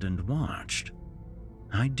around and watched?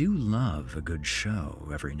 I do love a good show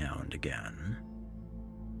every now and again.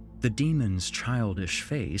 The demon's childish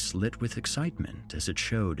face lit with excitement as it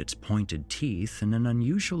showed its pointed teeth and an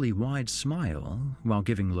unusually wide smile while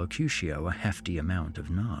giving Mercutio a hefty amount of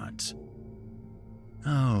nods.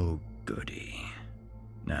 Oh, goody.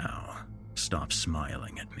 Now, stop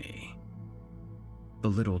smiling at me. The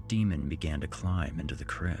little demon began to climb into the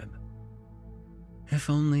crib. If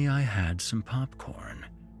only I had some popcorn.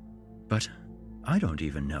 But I don't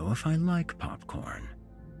even know if I like popcorn.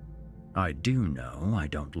 I do know I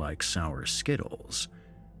don't like sour Skittles,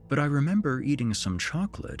 but I remember eating some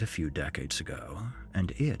chocolate a few decades ago,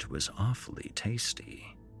 and it was awfully tasty.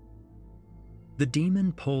 The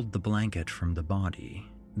demon pulled the blanket from the body,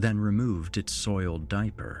 then removed its soiled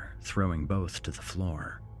diaper, throwing both to the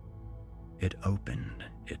floor. It opened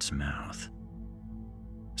its mouth.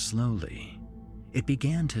 Slowly, it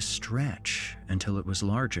began to stretch until it was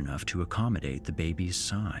large enough to accommodate the baby's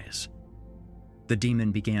size. The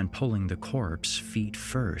demon began pulling the corpse feet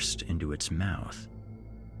first into its mouth.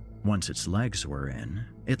 Once its legs were in,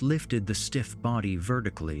 it lifted the stiff body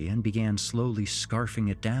vertically and began slowly scarfing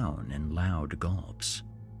it down in loud gulps.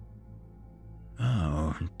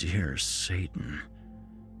 Oh, dear Satan.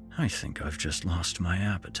 I think I've just lost my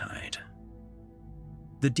appetite.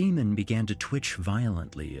 The demon began to twitch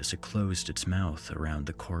violently as it closed its mouth around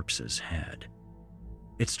the corpse's head.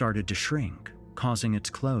 It started to shrink, causing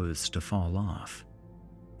its clothes to fall off.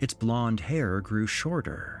 Its blonde hair grew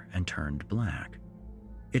shorter and turned black.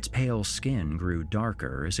 Its pale skin grew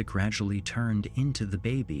darker as it gradually turned into the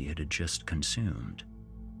baby it had just consumed.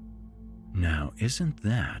 Now, isn't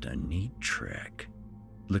that a neat trick?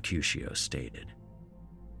 Mercutio stated.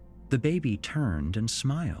 The baby turned and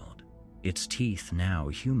smiled, its teeth now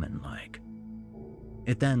human-like.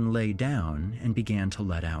 It then lay down and began to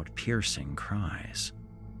let out piercing cries.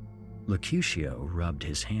 Mercutio rubbed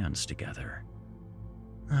his hands together.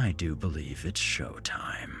 I do believe it's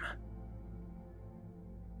showtime.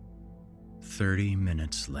 30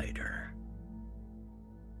 minutes later.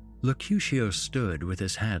 Mercutio stood with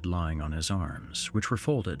his head lying on his arms, which were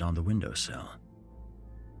folded on the windowsill.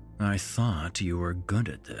 I thought you were good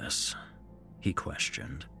at this, he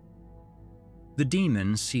questioned. The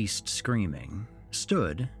demon ceased screaming,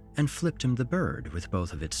 stood, and flipped him the bird with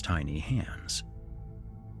both of its tiny hands.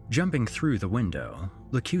 Jumping through the window,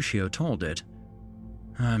 Mercutio told it,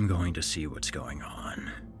 I'm going to see what's going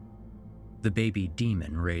on. The baby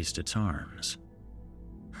demon raised its arms.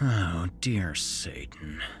 Oh, dear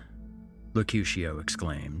Satan, Mercutio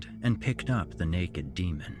exclaimed and picked up the naked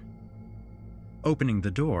demon. Opening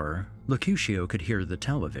the door, Mercutio could hear the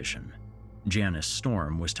television. Janice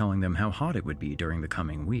Storm was telling them how hot it would be during the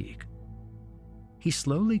coming week. He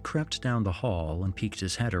slowly crept down the hall and peeked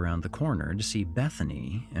his head around the corner to see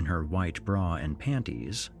Bethany in her white bra and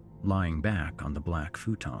panties, lying back on the black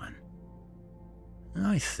futon.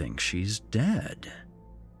 I think she's dead,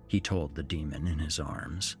 he told the demon in his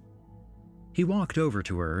arms. He walked over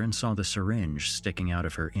to her and saw the syringe sticking out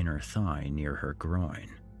of her inner thigh near her groin.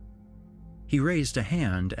 He raised a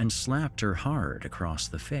hand and slapped her hard across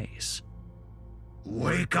the face.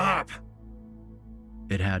 Wake up!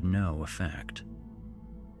 It had no effect.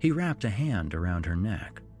 He wrapped a hand around her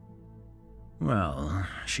neck. Well,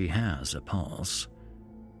 she has a pulse.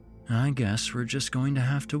 I guess we're just going to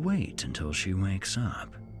have to wait until she wakes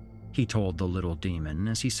up, he told the little demon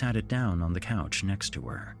as he sat it down on the couch next to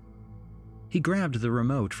her. He grabbed the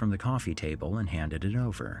remote from the coffee table and handed it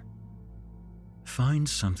over. Find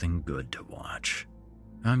something good to watch.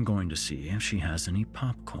 I'm going to see if she has any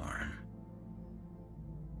popcorn.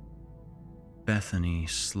 Bethany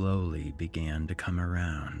slowly began to come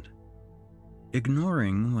around.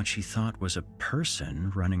 Ignoring what she thought was a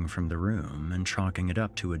person running from the room and chalking it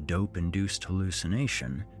up to a dope-induced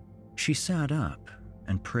hallucination, she sat up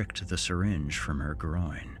and pricked the syringe from her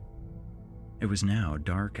groin. It was now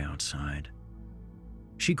dark outside.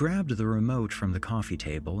 She grabbed the remote from the coffee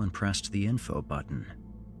table and pressed the info button.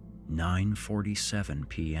 9:47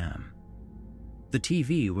 p.m. The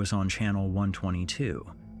TV was on channel 122,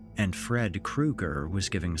 and Fred Krueger was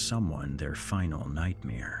giving someone their final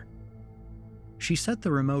nightmare. She set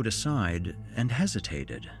the remote aside and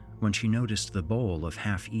hesitated when she noticed the bowl of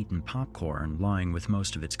half-eaten popcorn lying with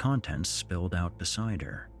most of its contents spilled out beside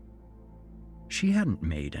her. She hadn't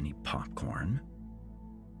made any popcorn.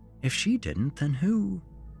 If she didn't, then who?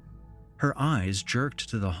 Her eyes jerked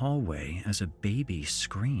to the hallway as a baby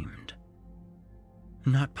screamed.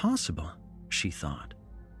 Not possible, she thought.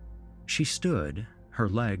 She stood, her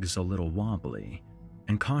legs a little wobbly,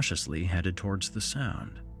 and cautiously headed towards the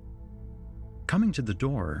sound. Coming to the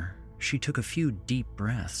door, she took a few deep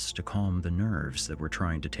breaths to calm the nerves that were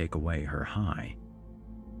trying to take away her high.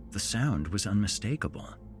 The sound was unmistakable.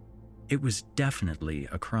 It was definitely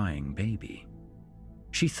a crying baby.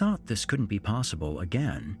 She thought this couldn't be possible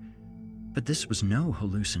again, but this was no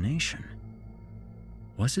hallucination.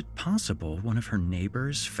 Was it possible one of her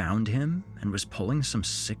neighbors found him and was pulling some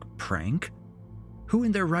sick prank? Who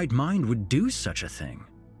in their right mind would do such a thing?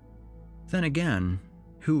 Then again,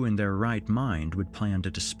 who in their right mind would plan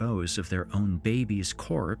to dispose of their own baby's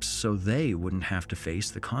corpse so they wouldn't have to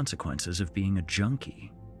face the consequences of being a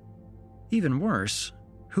junkie? Even worse,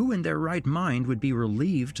 who in their right mind would be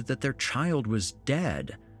relieved that their child was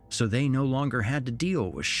dead so they no longer had to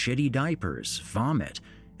deal with shitty diapers, vomit,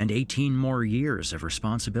 and 18 more years of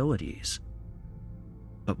responsibilities?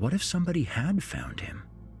 But what if somebody had found him?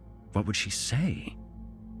 What would she say?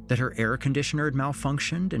 That her air conditioner had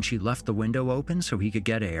malfunctioned and she left the window open so he could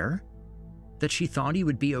get air? That she thought he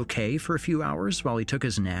would be okay for a few hours while he took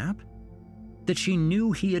his nap? That she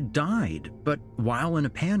knew he had died, but while in a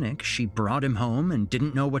panic, she brought him home and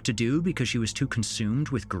didn't know what to do because she was too consumed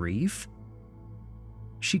with grief?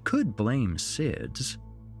 She could blame SIDS.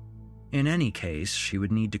 In any case, she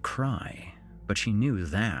would need to cry, but she knew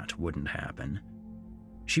that wouldn't happen.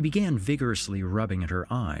 She began vigorously rubbing at her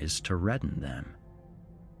eyes to redden them.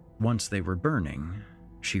 Once they were burning,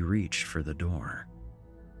 she reached for the door.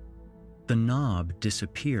 The knob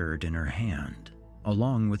disappeared in her hand,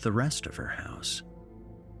 along with the rest of her house.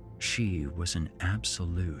 She was in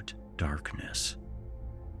absolute darkness.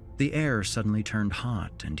 The air suddenly turned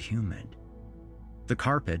hot and humid. The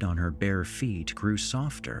carpet on her bare feet grew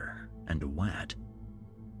softer and wet.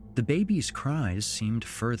 The baby's cries seemed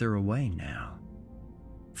further away now.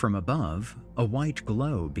 From above, a white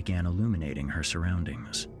glow began illuminating her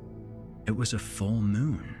surroundings. It was a full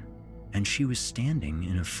moon, and she was standing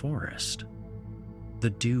in a forest. The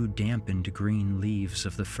dew-dampened green leaves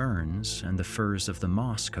of the ferns and the furs of the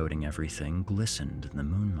moss coating everything glistened in the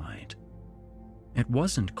moonlight. It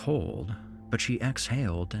wasn't cold, but she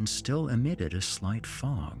exhaled and still emitted a slight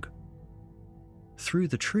fog. Through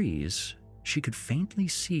the trees, she could faintly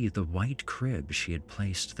see the white crib she had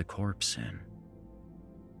placed the corpse in.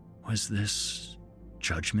 Was this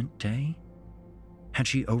Judgment Day? Had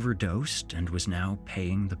she overdosed and was now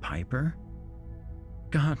paying the piper?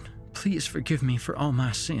 God, please forgive me for all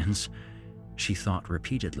my sins, she thought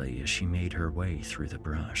repeatedly as she made her way through the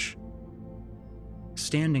brush.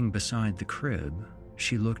 Standing beside the crib,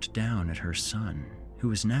 she looked down at her son, who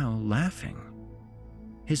was now laughing.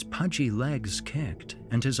 His pudgy legs kicked,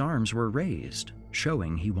 and his arms were raised,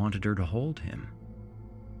 showing he wanted her to hold him.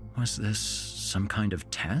 Was this some kind of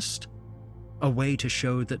test? A way to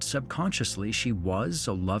show that subconsciously she was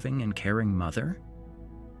a loving and caring mother?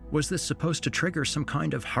 Was this supposed to trigger some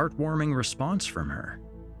kind of heartwarming response from her?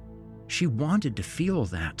 She wanted to feel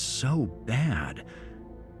that so bad,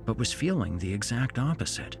 but was feeling the exact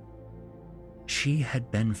opposite. She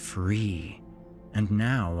had been free, and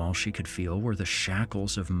now all she could feel were the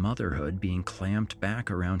shackles of motherhood being clamped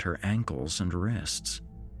back around her ankles and wrists.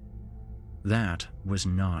 That was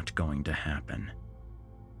not going to happen.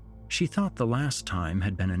 She thought the last time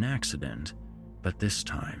had been an accident, but this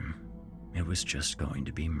time, it was just going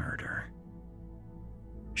to be murder.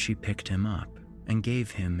 She picked him up and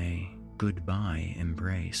gave him a goodbye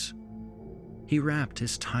embrace. He wrapped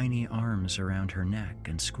his tiny arms around her neck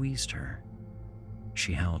and squeezed her.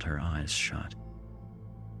 She held her eyes shut.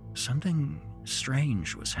 Something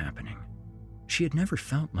strange was happening. She had never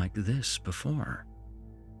felt like this before.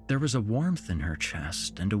 There was a warmth in her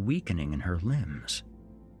chest and a weakening in her limbs.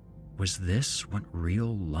 Was this what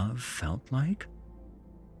real love felt like?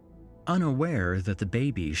 Unaware that the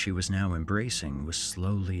baby she was now embracing was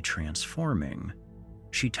slowly transforming,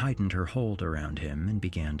 she tightened her hold around him and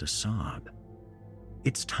began to sob.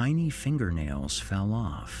 Its tiny fingernails fell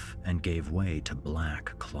off and gave way to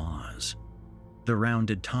black claws. The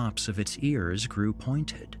rounded tops of its ears grew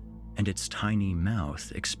pointed, and its tiny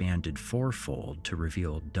mouth expanded fourfold to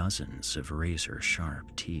reveal dozens of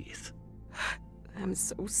razor-sharp teeth. I'm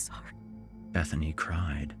so sorry, Bethany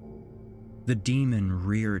cried. The demon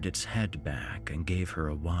reared its head back and gave her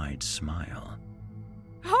a wide smile.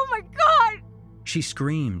 Oh my God! She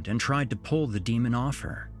screamed and tried to pull the demon off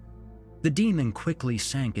her. The demon quickly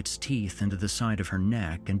sank its teeth into the side of her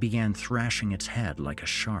neck and began thrashing its head like a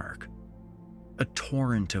shark. A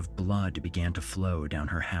torrent of blood began to flow down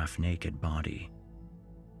her half-naked body.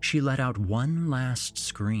 She let out one last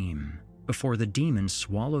scream before the demon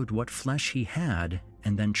swallowed what flesh he had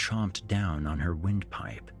and then chomped down on her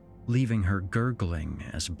windpipe, leaving her gurgling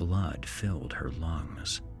as blood filled her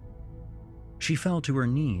lungs. She fell to her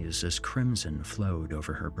knees as crimson flowed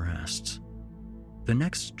over her breasts. The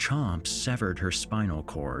next chomp severed her spinal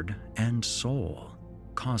cord and soul,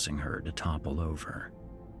 causing her to topple over.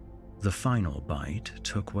 The final bite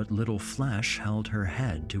took what little flesh held her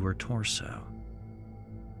head to her torso.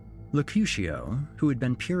 Mercutio, who had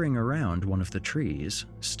been peering around one of the trees,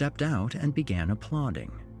 stepped out and began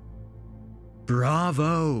applauding.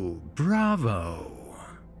 "Bravo! Bravo!"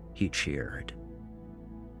 he cheered.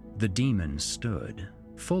 The demon stood,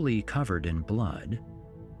 fully covered in blood,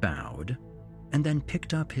 bowed, and then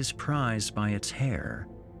picked up his prize by its hair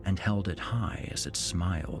and held it high as it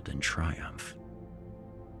smiled in triumph.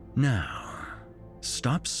 "Now,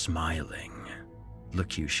 stop smiling,"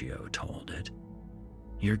 Mercutio told it.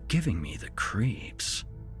 "You're giving me the creeps."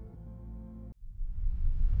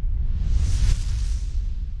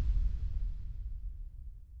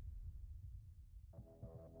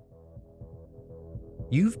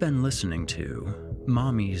 You've been listening to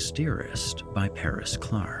Mommy's Dearest by Paris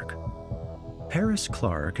Clark. Paris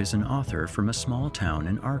Clark is an author from a small town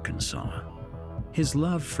in Arkansas. His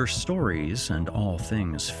love for stories and all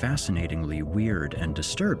things fascinatingly weird and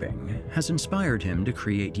disturbing has inspired him to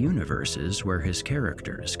create universes where his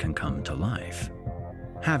characters can come to life.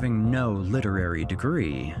 Having no literary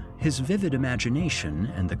degree, his vivid imagination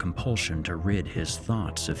and the compulsion to rid his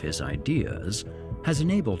thoughts of his ideas has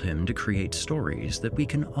enabled him to create stories that we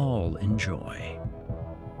can all enjoy.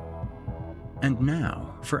 And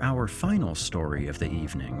now, for our final story of the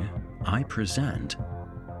evening, I present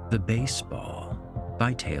The Baseball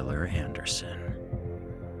by Taylor Anderson.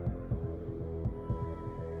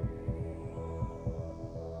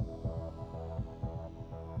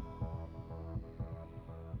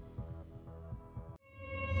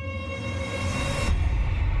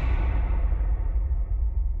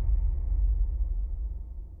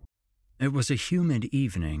 It was a humid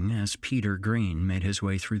evening as Peter Green made his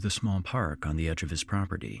way through the small park on the edge of his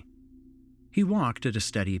property. He walked at a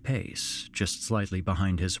steady pace, just slightly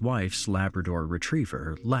behind his wife's Labrador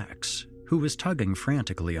retriever, Lex, who was tugging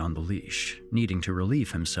frantically on the leash, needing to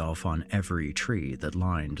relieve himself on every tree that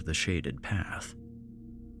lined the shaded path.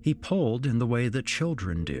 He pulled in the way that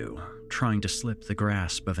children do, trying to slip the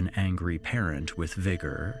grasp of an angry parent with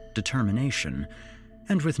vigor, determination,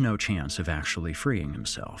 and with no chance of actually freeing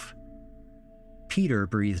himself. Peter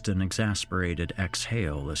breathed an exasperated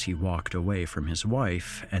exhale as he walked away from his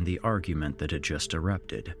wife and the argument that had just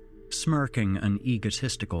erupted, smirking an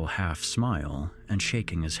egotistical half-smile and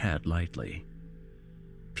shaking his head lightly.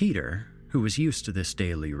 Peter, who was used to this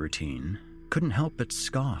daily routine, couldn't help but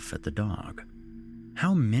scoff at the dog.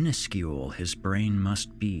 How minuscule his brain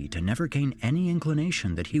must be to never gain any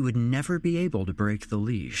inclination that he would never be able to break the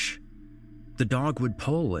leash. The dog would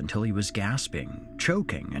pull until he was gasping,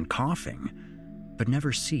 choking, and coughing, but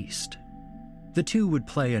never ceased. The two would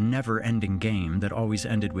play a never-ending game that always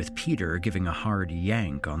ended with Peter giving a hard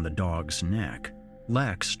yank on the dog's neck,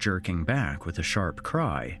 Lex jerking back with a sharp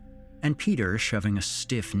cry, and Peter shoving a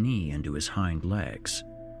stiff knee into his hind legs.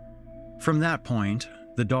 From that point,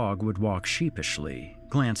 the dog would walk sheepishly,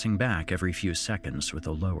 glancing back every few seconds with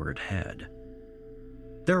a lowered head.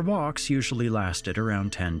 Their walks usually lasted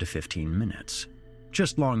around 10 to 15 minutes.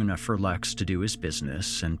 Just long enough for Lex to do his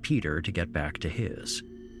business and Peter to get back to his.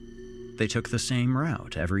 They took the same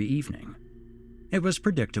route every evening. It was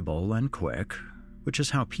predictable and quick, which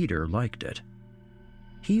is how Peter liked it.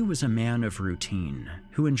 He was a man of routine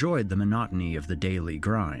who enjoyed the monotony of the daily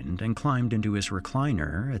grind and climbed into his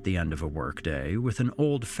recliner at the end of a workday with an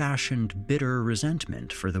old-fashioned bitter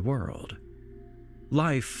resentment for the world.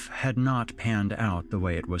 Life had not panned out the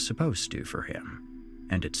way it was supposed to for him,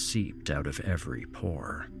 and it seeped out of every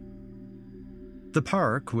pore. The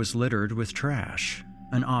park was littered with trash,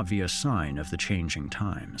 an obvious sign of the changing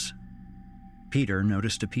times. Peter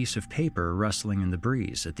noticed a piece of paper rustling in the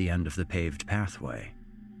breeze at the end of the paved pathway.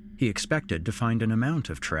 He expected to find an amount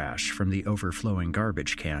of trash from the overflowing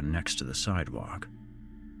garbage can next to the sidewalk.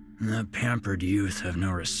 The pampered youth have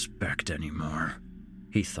no respect anymore,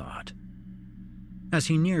 he thought. As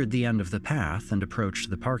he neared the end of the path and approached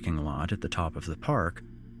the parking lot at the top of the park,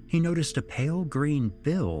 he noticed a pale green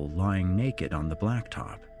bill lying naked on the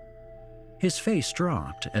blacktop. His face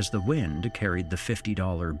dropped as the wind carried the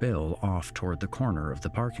 $50 bill off toward the corner of the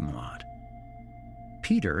parking lot.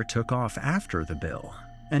 Peter took off after the bill,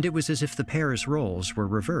 and it was as if the pair's roles were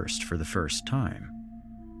reversed for the first time.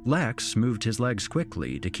 Lex moved his legs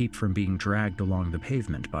quickly to keep from being dragged along the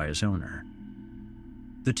pavement by his owner.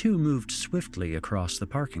 The two moved swiftly across the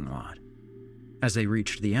parking lot. As they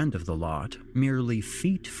reached the end of the lot, merely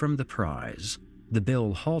feet from the prize, the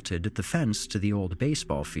bill halted at the fence to the old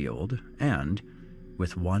baseball field and,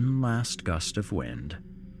 with one last gust of wind,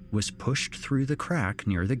 was pushed through the crack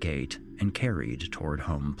near the gate and carried toward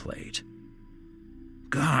home plate.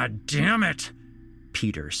 "God damn it!"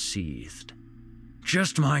 Peter seethed.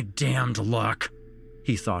 "Just my damned luck,"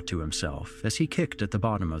 he thought to himself as he kicked at the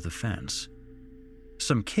bottom of the fence.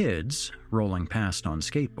 Some kids, rolling past on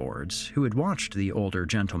skateboards, who had watched the older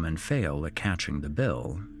gentleman fail at catching the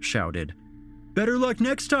bill, shouted, "Better luck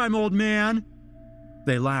next time, old man!"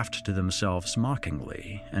 They laughed to themselves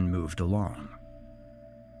mockingly and moved along.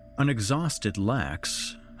 An exhausted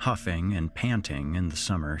Lex, huffing and panting in the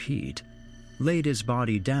summer heat, laid his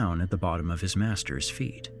body down at the bottom of his master's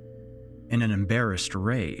feet. In an embarrassed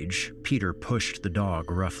rage, Peter pushed the dog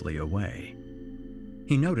roughly away.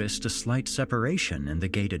 He noticed a slight separation in the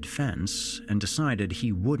gated fence and decided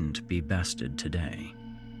he wouldn't be bested today.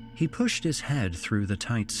 He pushed his head through the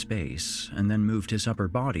tight space and then moved his upper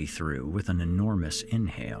body through with an enormous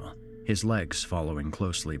inhale, his legs following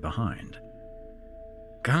closely behind.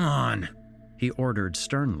 "Come on," he ordered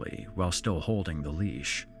sternly while still holding the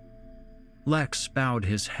leash. Lex bowed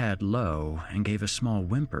his head low and gave a small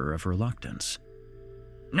whimper of reluctance.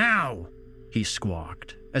 "Now!" he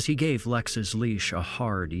squawked as he gave Lex's leash a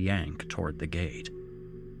hard yank toward the gate.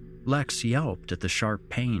 Lex yelped at the sharp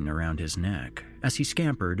pain around his neck as he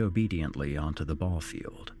scampered obediently onto the ball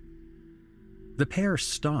field. The pair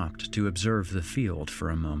stopped to observe the field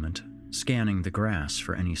for a moment, scanning the grass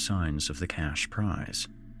for any signs of the cash prize.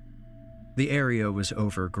 The area was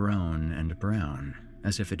overgrown and brown,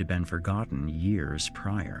 as if it had been forgotten years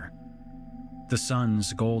prior. The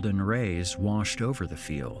sun's golden rays washed over the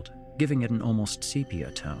field, giving it an almost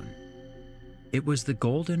sepia tone. It was the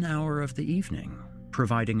golden hour of the evening,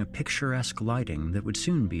 providing a picturesque lighting that would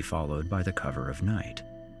soon be followed by the cover of night.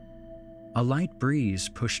 A light breeze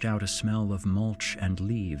pushed out a smell of mulch and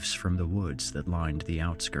leaves from the woods that lined the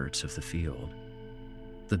outskirts of the field.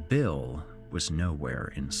 The bill was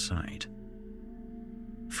nowhere in sight.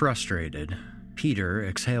 Frustrated, Peter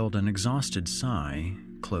exhaled an exhausted sigh,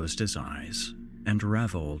 closed his eyes, and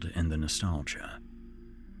reveled in the nostalgia.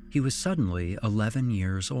 He was suddenly 11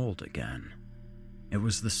 years old again. It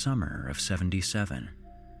was the summer of '77.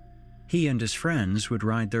 He and his friends would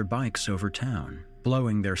ride their bikes over town,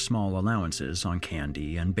 blowing their small allowances on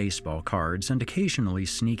candy and baseball cards and occasionally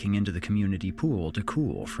sneaking into the community pool to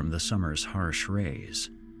cool from the summer's harsh rays.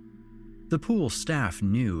 The pool staff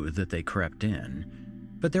knew that they crept in,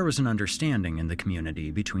 but there was an understanding in the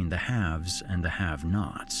community between the haves and the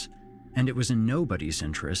have-nots, and it was in nobody's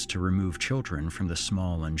interest to remove children from the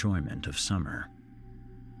small enjoyment of summer.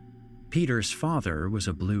 Peter's father was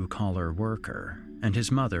a blue-collar worker, and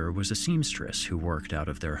his mother was a seamstress who worked out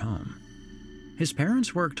of their home. His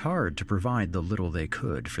parents worked hard to provide the little they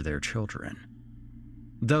could for their children.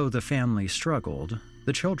 Though the family struggled,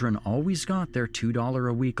 the children always got their $2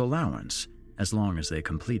 a week allowance, as long as they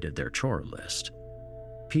completed their chore list.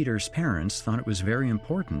 Peter's parents thought it was very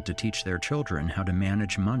important to teach their children how to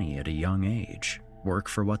manage money at a young age, work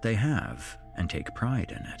for what they have, and take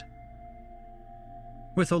pride in it.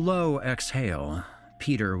 With a low exhale,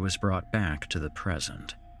 Peter was brought back to the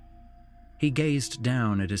present. He gazed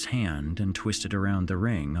down at his hand and twisted around the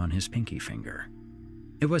ring on his pinky finger.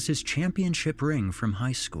 It was his championship ring from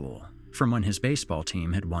high school, from when his baseball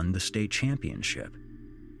team had won the state championship.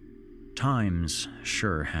 Times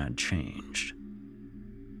sure had changed.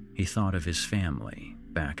 He thought of his family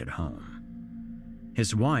back at home.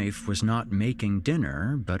 His wife was not making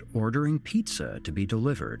dinner, but ordering pizza to be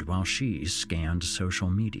delivered while she scanned social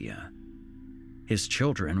media. His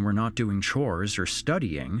children were not doing chores or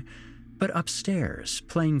studying, but upstairs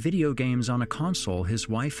playing video games on a console his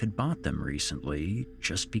wife had bought them recently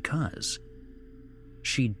just because.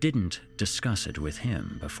 She didn't discuss it with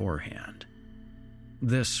him beforehand.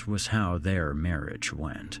 This was how their marriage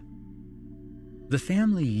went. The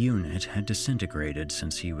family unit had disintegrated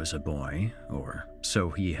since he was a boy, or so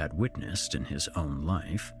he had witnessed in his own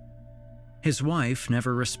life. His wife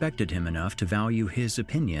never respected him enough to value his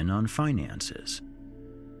opinion on finances.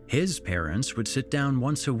 His parents would sit down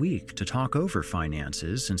once a week to talk over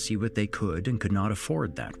finances and see what they could and could not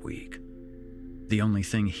afford that week. The only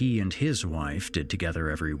thing he and his wife did together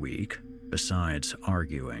every week, besides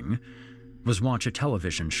arguing, was watch a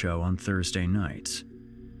television show on Thursday nights.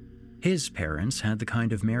 His parents had the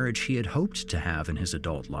kind of marriage he had hoped to have in his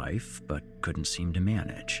adult life, but couldn't seem to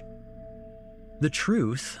manage. The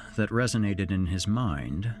truth that resonated in his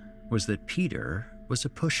mind was that Peter was a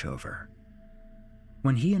pushover.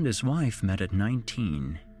 When he and his wife met at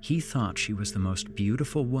 19, he thought she was the most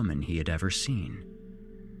beautiful woman he had ever seen.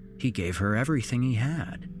 He gave her everything he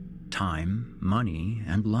had: time, money,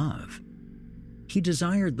 and love. He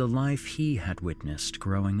desired the life he had witnessed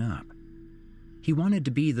growing up. He wanted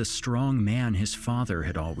to be the strong man his father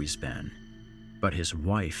had always been, but his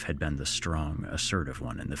wife had been the strong, assertive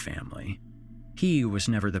one in the family. He was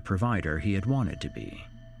never the provider he had wanted to be.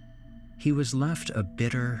 He was left a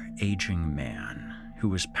bitter, aging man who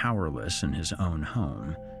was powerless in his own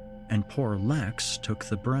home, and poor Lex took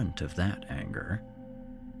the brunt of that anger.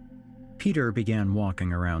 Peter began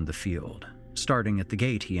walking around the field, starting at the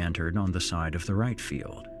gate he entered on the side of the right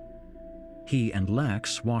field. He and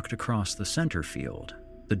Lex walked across the center field,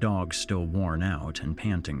 the dog still worn out and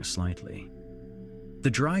panting slightly. The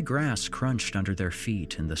dry grass crunched under their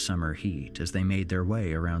feet in the summer heat as they made their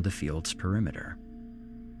way around the field's perimeter.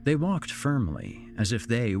 They walked firmly, as if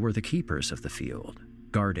they were the keepers of the field,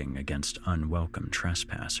 guarding against unwelcome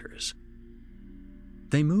trespassers.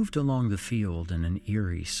 They moved along the field in an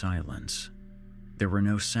eerie silence. There were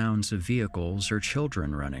no sounds of vehicles or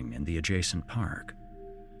children running in the adjacent park.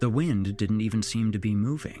 The wind didn't even seem to be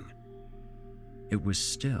moving. It was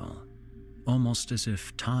still, almost as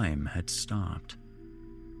if time had stopped.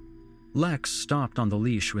 Lex stopped on the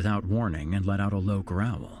leash without warning and let out a low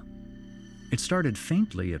growl. It started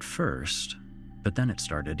faintly at first, but then it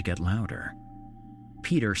started to get louder.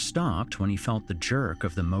 Peter stopped when he felt the jerk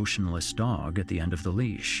of the motionless dog at the end of the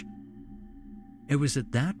leash. It was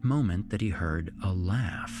at that moment that he heard a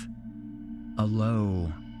laugh. A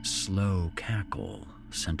low, slow cackle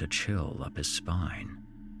sent a chill up his spine.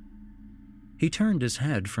 He turned his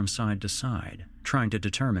head from side to side, trying to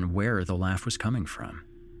determine where the laugh was coming from.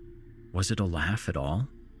 Was it a laugh at all?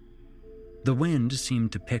 The wind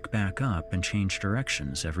seemed to pick back up and change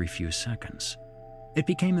directions every few seconds. It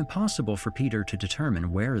became impossible for Peter to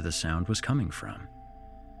determine where the sound was coming from.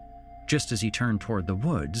 Just as he turned toward the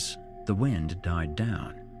woods, the wind died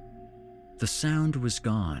down. The sound was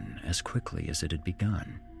gone as quickly as it had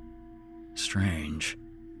begun. Strange,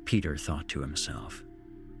 Peter thought to himself.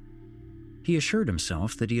 He assured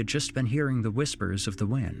himself that he had just been hearing the whispers of the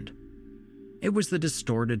wind. It was the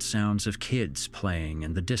distorted sounds of kids playing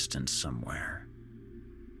in the distance somewhere.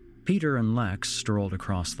 Peter and Lex strolled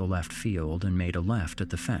across the left field and made a left at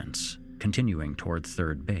the fence, continuing toward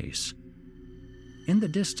third base. In the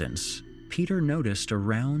distance, Peter noticed a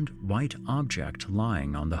round, white object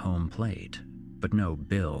lying on the home plate, but no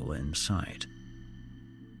Bill in sight.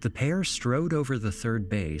 The pair strode over the third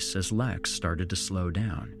base as Lex started to slow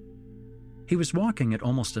down. He was walking at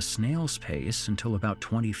almost a snail's pace until about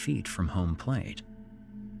 20 feet from home plate.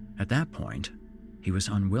 At that point, he was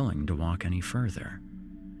unwilling to walk any further.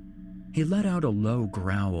 He let out a low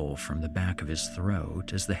growl from the back of his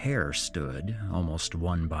throat as the hair stood, almost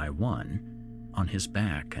one by one, on his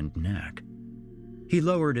back and neck. He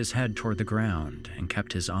lowered his head toward the ground and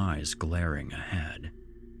kept his eyes glaring ahead.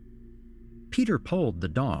 Peter pulled the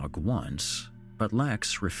dog once, but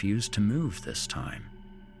Lex refused to move this time.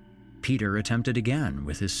 Peter attempted again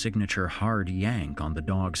with his signature hard yank on the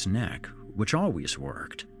dog's neck, which always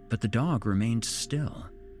worked, but the dog remained still.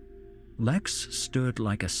 Lex stood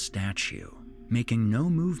like a statue, making no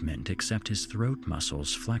movement except his throat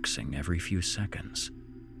muscles flexing every few seconds.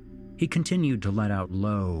 He continued to let out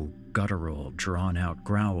low, guttural, drawn-out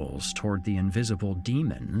growls toward the invisible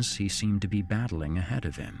demons he seemed to be battling ahead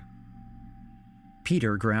of him.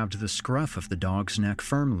 Peter grabbed the scruff of the dog's neck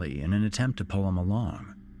firmly in an attempt to pull him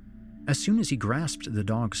along. As soon as he grasped the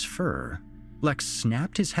dog's fur, Lex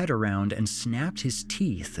snapped his head around and snapped his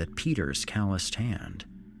teeth at Peter's calloused hand.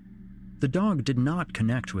 The dog did not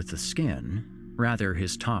connect with the skin, rather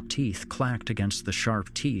his top teeth clacked against the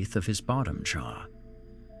sharp teeth of his bottom jaw.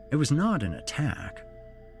 It was not an attack,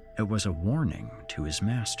 it was a warning to his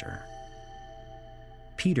master.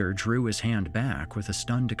 Peter drew his hand back with a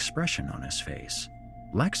stunned expression on his face.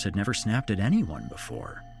 Lex had never snapped at anyone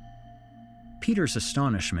before. Peter's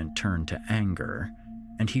astonishment turned to anger,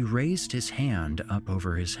 and he raised his hand up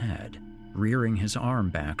over his head, rearing his arm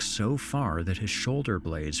back so far that his shoulder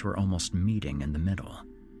blades were almost meeting in the middle.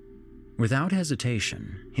 Without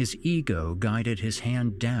hesitation, his ego guided his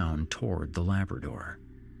hand down toward the Labrador.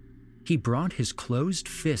 He brought his closed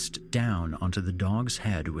fist down onto the dog's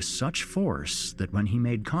head with such force that when he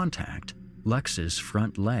made contact, Lex's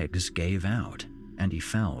front legs gave out, and he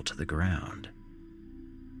fell to the ground.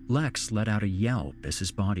 Lex let out a yelp as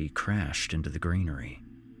his body crashed into the greenery.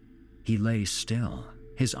 He lay still,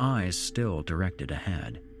 his eyes still directed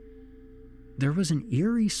ahead. There was an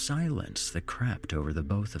eerie silence that crept over the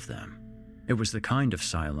both of them. It was the kind of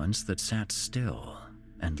silence that sat still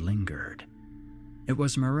and lingered. It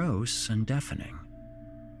was morose and deafening.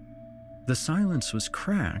 The silence was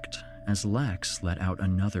cracked as Lex let out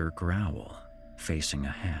another growl, facing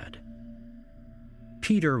ahead.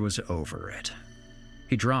 Peter was over it.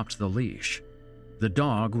 He dropped the leash. The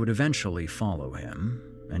dog would eventually follow him,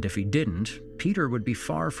 and if he didn't, Peter would be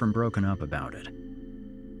far from broken up about it.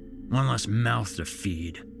 One less mouth to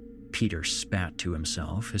feed, Peter spat to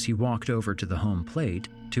himself as he walked over to the home plate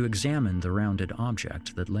to examine the rounded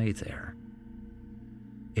object that lay there.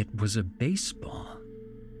 It was a baseball.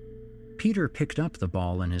 Peter picked up the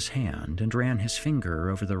ball in his hand and ran his finger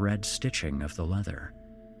over the red stitching of the leather.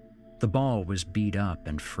 The ball was beat up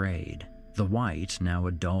and frayed, the white now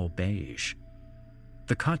a dull beige.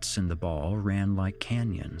 The cuts in the ball ran like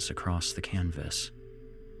canyons across the canvas.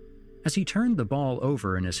 As he turned the ball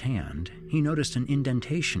over in his hand, he noticed an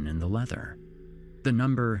indentation in the leather. The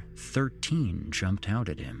number 13 jumped out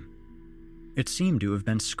at him. It seemed to have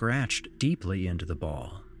been scratched deeply into the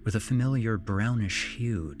ball, with a familiar brownish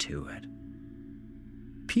hue to it.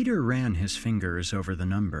 Peter ran his fingers over the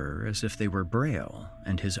number as if they were Braille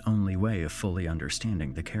and his only way of fully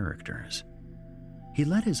understanding the characters. He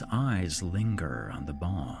let his eyes linger on the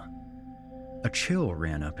ball. A chill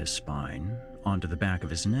ran up his spine, onto the back of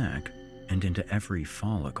his neck, and into every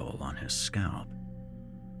follicle on his scalp.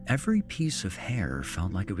 Every piece of hair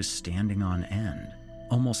felt like it was standing on end,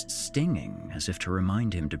 almost stinging as if to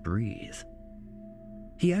remind him to breathe.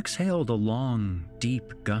 He exhaled a long,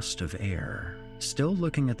 deep gust of air, still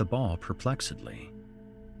looking at the ball perplexedly.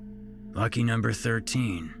 "Lucky number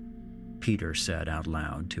 13, Peter said out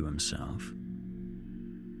loud to himself.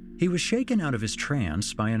 He was shaken out of his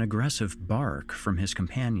trance by an aggressive bark from his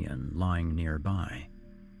companion lying nearby.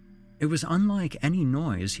 It was unlike any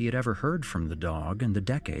noise he had ever heard from the dog in the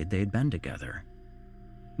decade they had been together.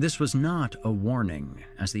 This was not a warning,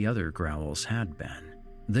 as the other growls had been.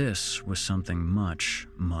 This was something much,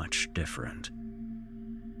 much different.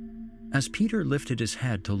 As Peter lifted his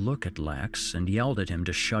head to look at Lex and yelled at him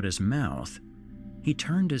to shut his mouth, he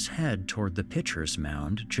turned his head toward the pitcher's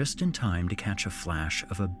mound just in time to catch a flash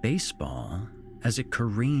of a baseball as it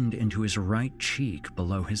careened into his right cheek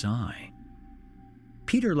below his eye.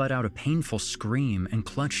 Peter let out a painful scream and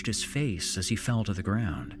clutched his face as he fell to the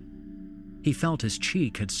ground. He felt his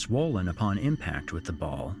cheek had swollen upon impact with the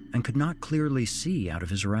ball and could not clearly see out of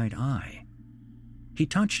his right eye. He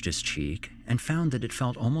touched his cheek and found that it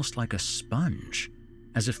felt almost like a sponge,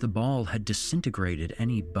 as if the ball had disintegrated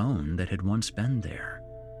any bone that had once been there.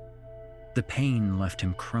 The pain left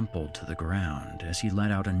him crumpled to the ground as he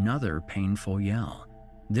let out another painful yell,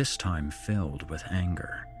 this time filled with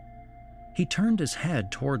anger. He turned his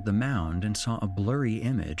head toward the mound and saw a blurry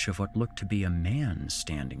image of what looked to be a man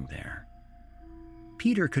standing there.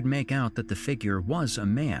 Peter could make out that the figure was a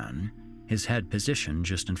man, his head positioned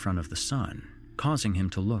just in front of the sun, causing him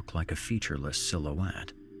to look like a featureless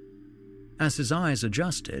silhouette. As his eyes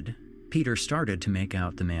adjusted, Peter started to make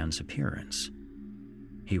out the man's appearance.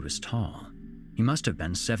 He was tall. He must have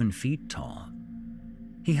been 7 feet tall.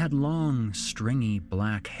 He had long, stringy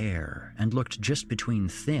black hair and looked just between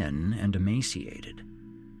thin and emaciated.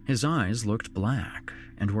 His eyes looked black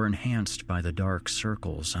and were enhanced by the dark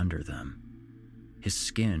circles under them. His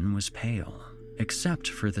skin was pale, except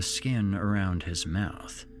for the skin around his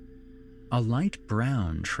mouth. A light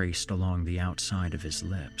brown traced along the outside of his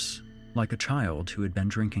lips, like a child who had been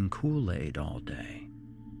drinking Kool-Aid all day.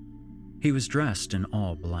 He was dressed in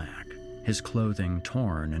all black, his clothing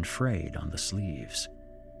torn and frayed on the sleeves.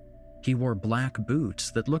 He wore black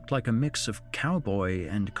boots that looked like a mix of cowboy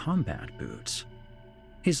and combat boots.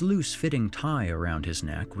 His loose-fitting tie around his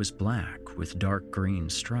neck was black with dark green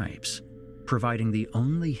stripes, providing the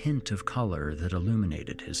only hint of color that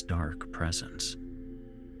illuminated his dark presence.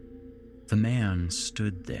 The man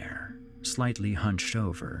stood there, slightly hunched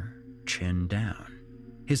over, chin down,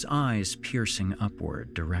 his eyes piercing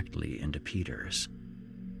upward directly into Peter's.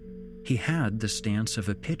 He had the stance of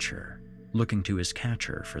a pitcher, looking to his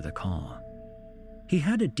catcher for the call. He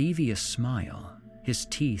had a devious smile, his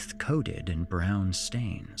teeth coated in brown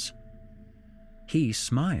stains. He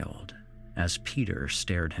smiled as Peter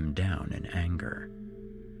stared him down in anger.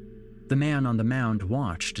 The man on the mound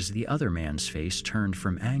watched as the other man's face turned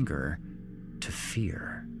from anger to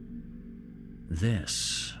fear.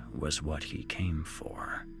 This was what he came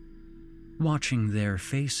for. Watching their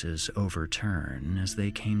faces overturn as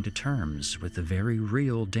they came to terms with the very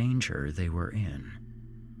real danger they were in.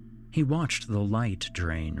 He watched the light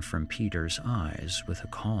drain from Peter's eyes with a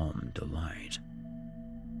calm delight.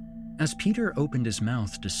 As Peter opened his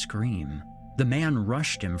mouth to scream, the man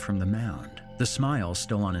rushed him from the mound, the smile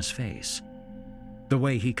still on his face. The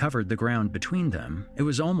way he covered the ground between them, it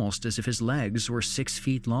was almost as if his legs were 6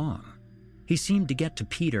 feet long. He seemed to get to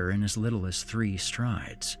Peter in as little as 3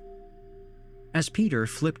 strides. As Peter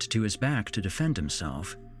flipped to his back to defend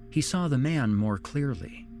himself, he saw the man more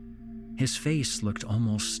clearly. His face looked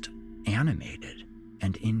almost animated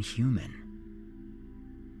and inhuman.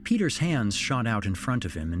 Peter's hands shot out in front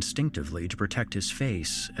of him instinctively to protect his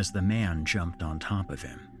face as the man jumped on top of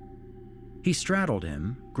him. He straddled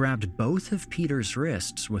him, grabbed both of Peter's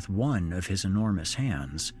wrists with one of his enormous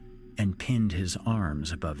hands, and pinned his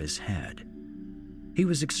arms above his head. He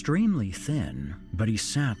was extremely thin, but he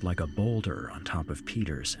sat like a boulder on top of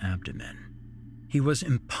Peter's abdomen. He was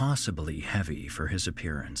impossibly heavy for his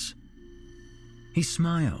appearance. He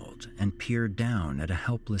smiled and peered down at a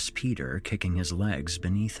helpless Peter kicking his legs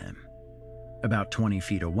beneath him. About 20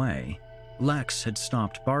 feet away, Lex had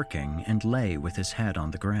stopped barking and lay with his head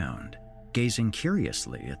on the ground, gazing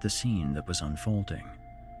curiously at the scene that was unfolding.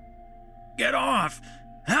 "Get off!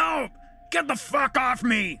 Help! Get the fuck off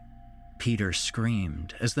me!" Peter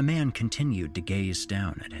screamed as the man continued to gaze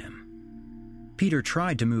down at him. Peter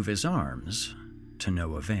tried to move his arms, to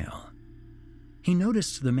no avail. He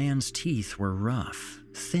noticed the man's teeth were rough,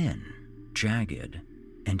 thin, jagged,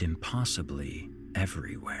 and impossibly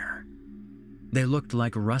everywhere. They looked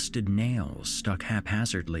like rusted nails stuck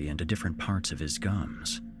haphazardly into different parts of his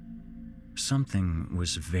gums. Something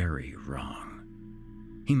was very wrong.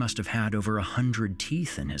 He must have had over 100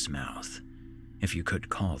 teeth in his mouth, if you could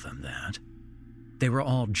call them that. They were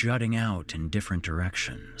all jutting out in different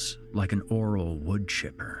directions, like an oral wood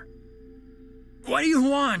chipper. What do you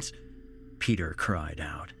want? Peter cried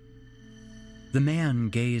out. The man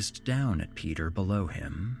gazed down at Peter below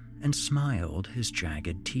him and smiled his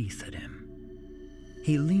jagged teeth at him.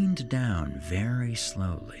 He leaned down very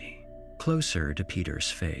slowly, closer to Peter's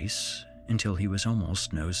face, until he was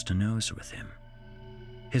almost nose to nose with him.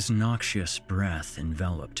 His noxious breath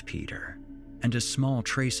enveloped Peter, and as small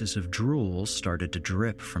traces of drool started to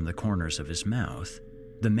drip from the corners of his mouth,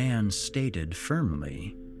 the man stated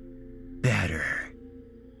firmly, "Better."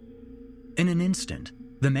 In an instant,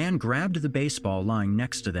 the man grabbed the baseball lying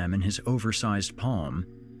next to them in his oversized palm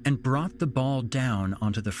and brought the ball down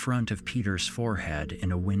onto the front of Peter's forehead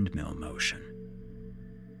in a windmill motion.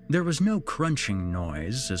 There was no crunching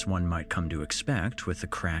noise, as one might come to expect with the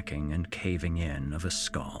cracking and caving in of a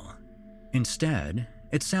skull. Instead,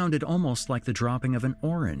 it sounded almost like the dropping of an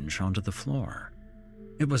orange onto the floor.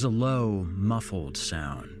 It was a low, muffled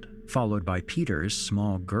sound, followed by Peter's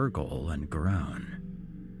small gurgle and groan.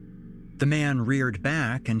 The man reared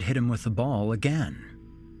back and hit him with the ball again,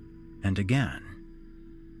 and again,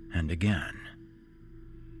 and again.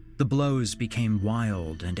 The blows became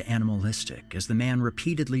wild and animalistic as the man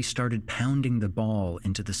repeatedly started pounding the ball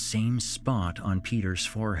into the same spot on Peter's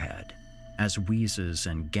forehead, as wheezes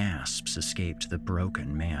and gasps escaped the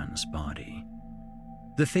broken man's body.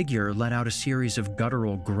 The figure let out a series of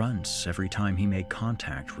guttural grunts every time he made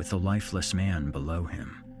contact with the lifeless man below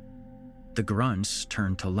him. The grunts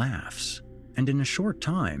turned to laughs, and in a short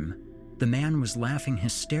time, the man was laughing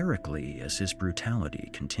hysterically as his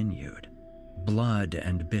brutality continued. Blood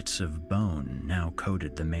and bits of bone now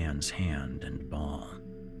coated the man's hand and ball.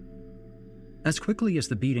 As quickly as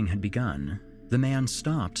the beating had begun, the man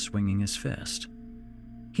stopped swinging his fist.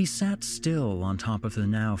 He sat still on top of the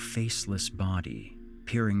now faceless body,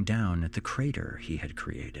 peering down at the crater he had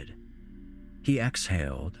created. He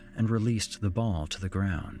exhaled and released the ball to the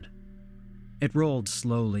ground. It rolled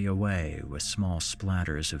slowly away with small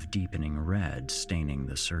splatters of deepening red staining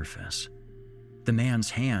the surface. The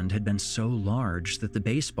man's hand had been so large that the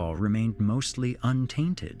baseball remained mostly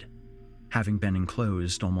untainted, having been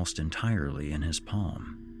enclosed almost entirely in his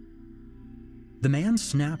palm. The man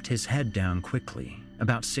snapped his head down quickly,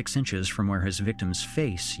 about 6 inches from where his victim's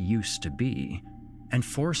face used to be, and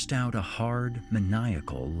forced out a hard,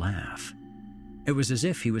 maniacal laugh. It was as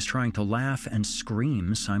if he was trying to laugh and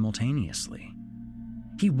scream simultaneously.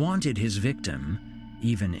 He wanted his victim,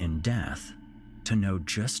 even in death, to know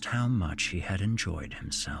just how much he had enjoyed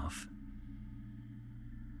himself.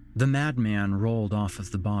 The madman rolled off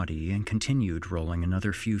of the body and continued rolling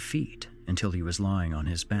another few feet until he was lying on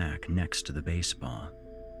his back next to the baseball.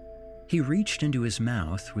 He reached into his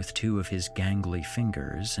mouth with 2 of his gangly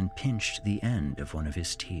fingers and pinched the end of one of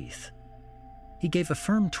his teeth. He gave a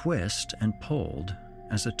firm twist and pulled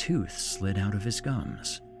as a tooth slid out of his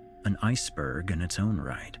gums, an iceberg in its own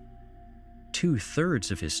right.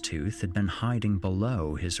 2/3 of his tooth had been hiding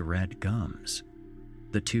below his red gums.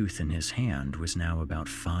 The tooth in his hand was now about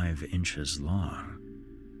 5 inches long.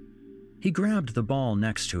 He grabbed the ball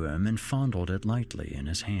next to him and fondled it lightly in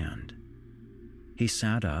his hand. He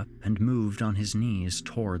sat up and moved on his knees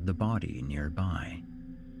toward the body nearby.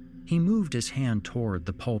 He moved his hand toward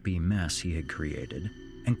the pulpy mess he had created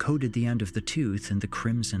and coated the end of the tooth in the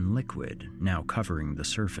crimson liquid now covering the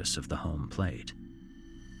surface of the home plate.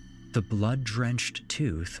 The blood-drenched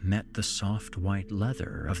tooth met the soft white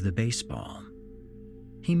leather of the baseball.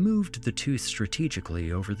 He moved the tooth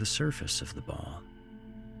strategically over the surface of the ball.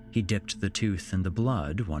 He dipped the tooth in the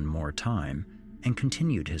blood one more time and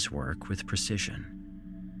continued his work with precision.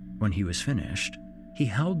 When he was finished, he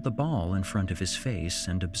held the ball in front of his face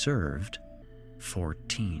and observed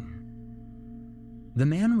 14. The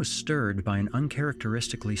man was stirred by an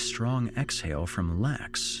uncharacteristically strong exhale from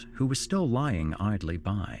Lex, who was still lying idly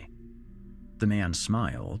by. The man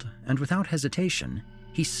smiled, and without hesitation,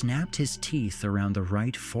 he snapped his teeth around the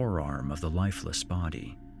right forearm of the lifeless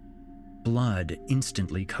body. Blood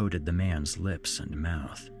instantly coated the man's lips and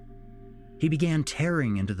mouth. He began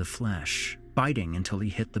tearing into the flesh, biting until he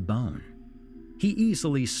hit the bone. He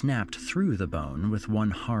easily snapped through the bone with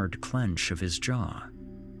one hard clench of his jaw.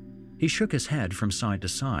 He shook his head from side to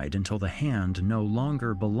side until the hand no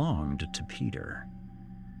longer belonged to Peter.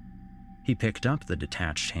 He picked up the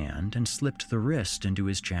detached hand and slipped the wrist into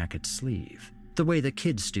his jacket sleeve, the way that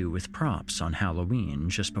kids do with props on Halloween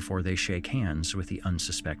just before they shake hands with the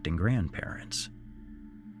unsuspecting grandparents.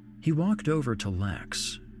 He walked over to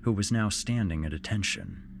Lex, who was now standing at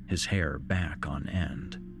attention, his hair back on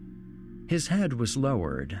end. His head was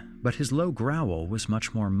lowered, but his low growl was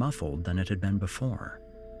much more muffled than it had been before.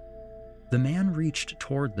 The man reached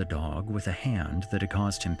toward the dog with a hand that had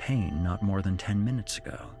caused him pain not more than 10 minutes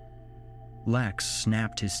ago. Lex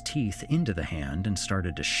snapped his teeth into the hand and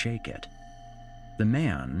started to shake it. The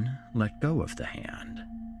man let go of the hand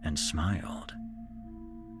and smiled.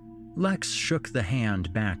 Lex shook the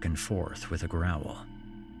hand back and forth with a growl.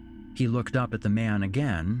 He looked up at the man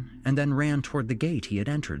again and then ran toward the gate he had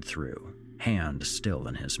entered through, hand still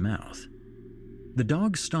in his mouth. The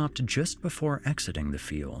dog stopped just before exiting the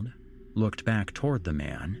field, looked back toward the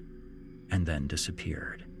man, and then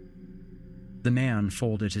disappeared. The man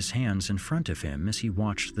folded his hands in front of him as he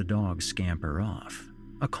watched the dog scamper off,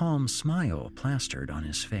 a calm smile plastered on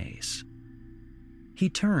his face. He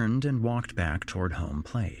turned and walked back toward home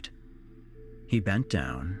plate. He bent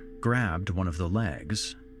down, grabbed one of the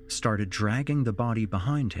legs, started dragging the body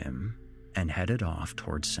behind him, and headed off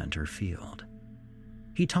toward center field.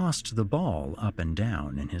 He tossed the ball up and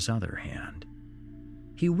down in his other hand.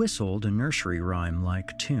 He whistled a nursery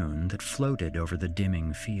rhyme-like tune that floated over the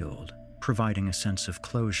dimming field, providing a sense of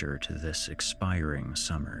closure to this expiring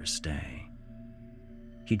summer's day.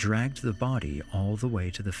 He dragged the body all the way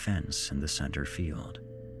to the fence in the center field.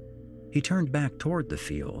 He turned back toward the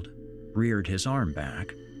field, reared his arm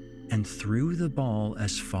back, and threw the ball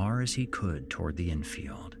as far as he could toward the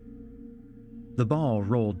infield. The ball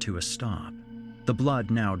rolled to a stop, the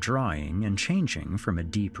blood now drying and changing from a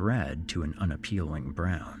deep red to an unappealing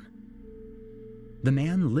brown. The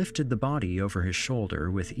man lifted the body over his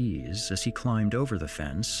shoulder with ease as he climbed over the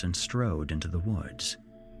fence and strode into the woods,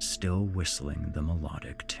 still whistling the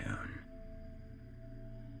melodic tune.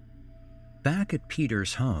 Back at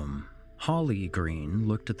Peter's home, Holly Green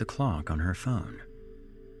looked at the clock on her phone.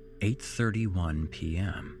 8:31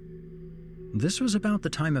 p.m. This was about the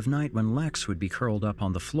time of night when Lex would be curled up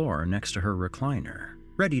on the floor next to her recliner,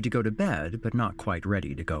 ready to go to bed but not quite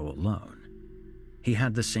ready to go alone. He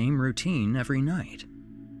had the same routine every night.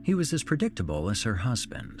 He was as predictable as her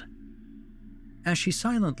husband. As she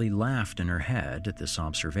silently laughed in her head at this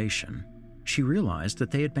observation, she realized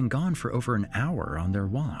that they had been gone for over an hour on their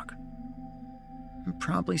walk. "I'm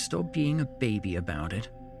probably still being a baby about it,"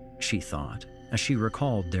 she thought, as she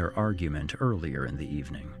recalled their argument earlier in the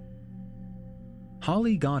evening.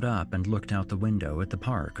 Holly got up and looked out the window at the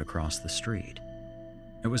park across the street.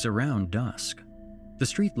 It was around dusk. The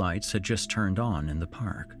streetlights had just turned on in the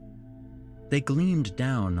park. They gleamed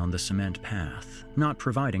down on the cement path, not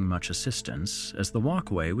providing much assistance, as the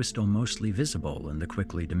walkway was still mostly visible in the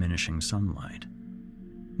quickly diminishing sunlight.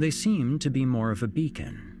 They seemed to be more of a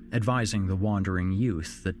beacon, advising the wandering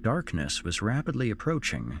youth that darkness was rapidly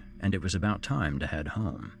approaching and it was about time to head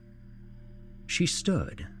home. She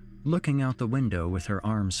stood, looking out the window with her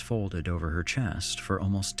arms folded over her chest for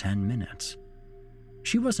almost 10 minutes.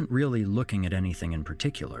 She wasn't really looking at anything in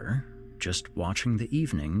particular, just watching the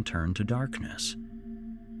evening turn to darkness.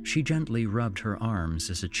 She gently rubbed her arms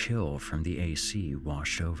as a chill from the AC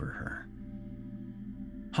washed over her.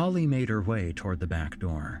 Holly made her way toward the back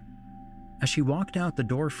door. As she walked out the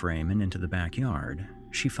doorframe and into the backyard,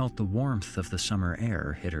 she felt the warmth of the summer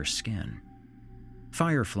air hit her skin.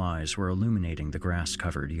 Fireflies were illuminating the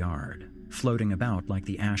grass-covered yard, floating about like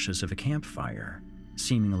the ashes of a campfire,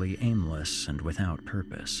 seemingly aimless and without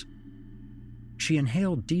purpose. She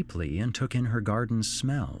inhaled deeply and took in her garden's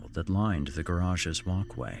smell that lined the garage's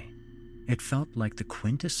walkway. It felt like the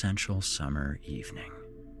quintessential summer evening.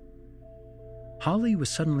 Holly was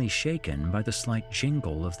suddenly shaken by the slight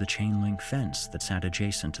jingle of the chain-link fence that sat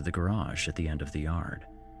adjacent to the garage at the end of the yard.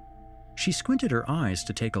 She squinted her eyes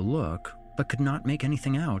to take a look, but could not make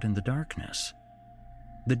anything out in the darkness.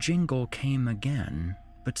 The jingle came again,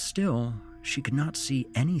 but still, she could not see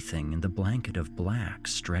anything in the blanket of black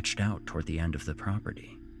stretched out toward the end of the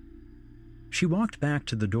property. She walked back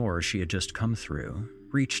to the door she had just come through,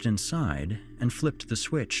 reached inside, and flipped the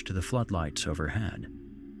switch to the floodlights overhead.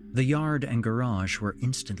 The yard and garage were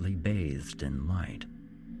instantly bathed in light.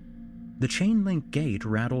 The chain-link gate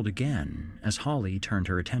rattled again as Holly turned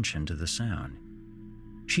her attention to the sound.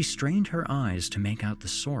 She strained her eyes to make out the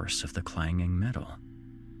source of the clanging metal.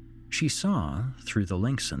 She saw, through the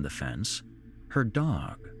links in the fence, her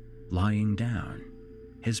dog lying down,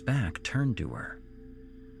 his back turned to her.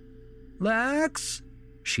 "Lex!"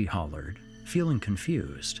 she hollered, feeling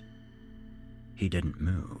confused. He didn't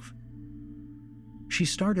move. She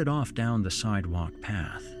started off down the sidewalk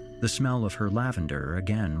path, the smell of her lavender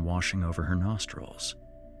again washing over her nostrils.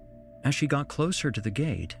 As she got closer to the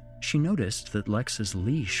gate, she noticed that Lex's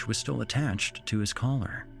leash was still attached to his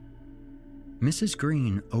collar. Mrs.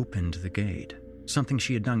 Green opened the gate, something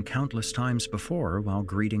she had done countless times before while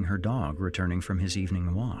greeting her dog returning from his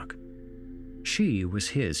evening walk. She was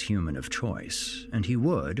his human of choice, and he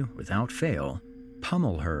would, without fail,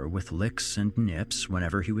 pummel her with licks and nips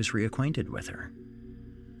whenever he was reacquainted with her.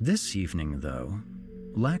 This evening, though,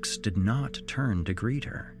 Lex did not turn to greet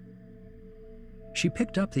her. She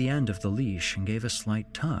picked up the end of the leash and gave a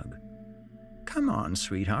slight tug. "Come on,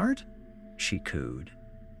 sweetheart," she cooed.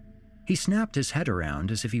 He snapped his head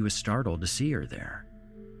around as if he was startled to see her there.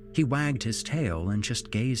 He wagged his tail and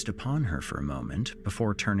just gazed upon her for a moment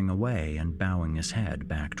before turning away and bowing his head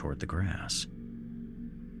back toward the grass.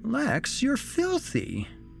 "Lex, you're filthy,"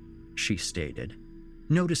 she stated,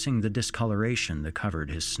 noticing the discoloration that covered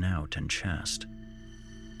his snout and chest.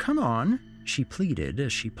 "Come on," she pleaded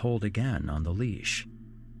as she pulled again on the leash.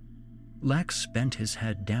 Lex bent his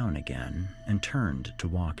head down again and turned to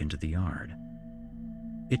walk into the yard.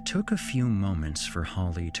 It took a few moments for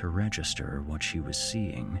Holly to register what she was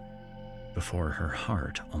seeing before her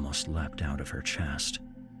heart almost leapt out of her chest.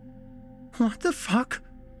 "What the fuck?"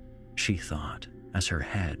 she thought as her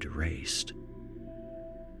head raced.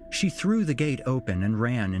 She threw the gate open and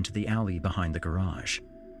ran into the alley behind the garage.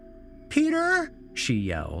 "Peter!" she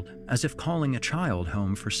yelled, as if calling a child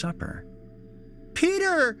home for supper.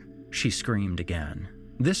 "Peter!" she screamed again,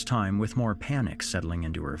 this time with more panic settling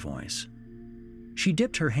into her voice. She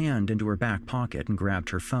dipped her hand into her back pocket and grabbed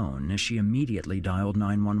her phone as she immediately dialed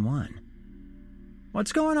 911.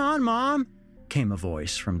 "What's going on, Mom?" came a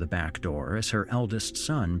voice from the back door as her eldest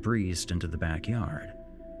son breezed into the backyard.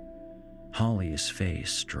 Holly's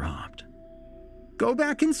face dropped. "Go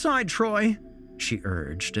back inside, Troy," she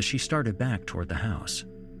urged as she started back toward the house.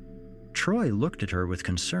 Troy looked at her with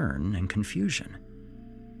concern and confusion.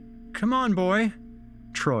 "Come on, boy,"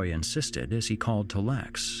 Troy insisted as he called to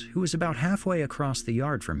Lex, who was about halfway across the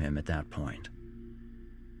yard from him at that point.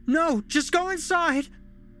 "No, just go inside!"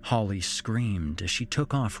 Holly screamed as she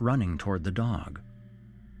took off running toward the dog.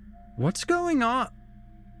 "What's going on?"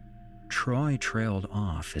 Troy trailed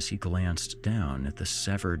off as he glanced down at the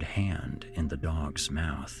severed hand in the dog's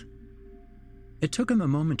mouth. It took him a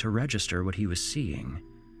moment to register what he was seeing,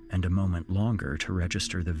 and a moment longer to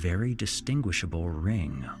register the very distinguishable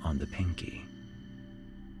ring on the pinky.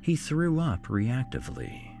 He threw up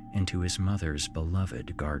reactively into his mother's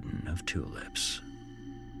beloved garden of tulips.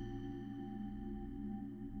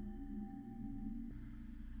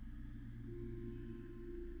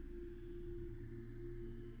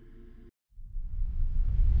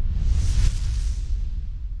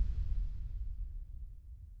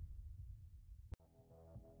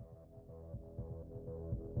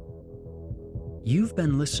 You've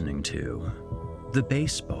been listening to The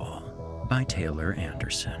Baseball by Taylor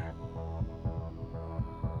Anderson.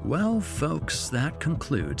 Well, folks, that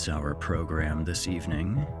concludes our program this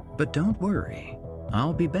evening, but don't worry.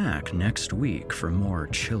 I'll be back next week for more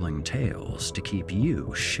chilling tales to keep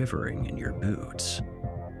you shivering in your boots.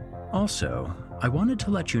 Also, I wanted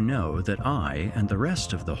to let you know that I and the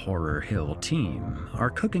rest of the Horror Hill team are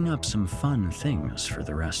cooking up some fun things for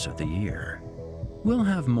the rest of the year. We'll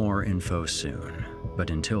have more info soon,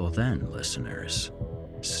 but until then, listeners,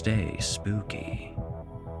 stay spooky.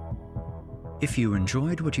 If you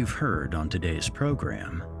enjoyed what you've heard on today's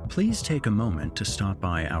program, please take a moment to stop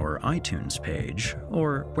by our iTunes page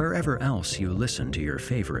or wherever else you listen to your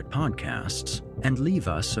favorite podcasts and leave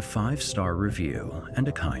us a 5-star review and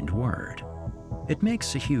a kind word. It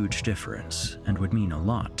makes a huge difference and would mean a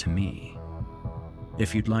lot to me.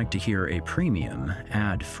 If you'd like to hear a premium,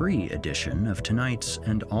 ad-free edition of tonight's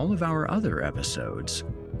and all of our other episodes,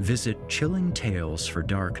 visit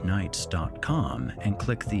chillingtalesfordarknights.com and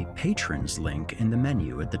click the Patrons link in the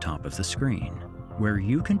menu at the top of the screen, where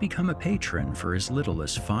you can become a patron for as little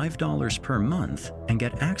as $5 per month and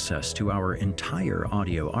get access to our entire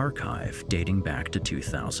audio archive dating back to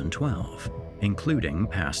 2012, including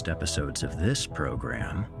past episodes of this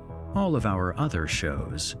program, all of our other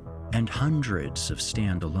shows, and hundreds of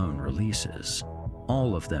standalone releases,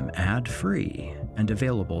 all of them ad-free and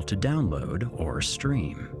available to download or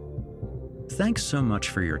stream. Thanks so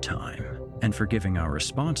much for your time and for giving our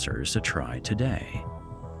sponsors a try today.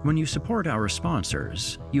 When you support our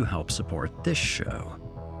sponsors, you help support this show,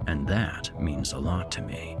 and that means a lot to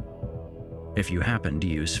me. If you happen to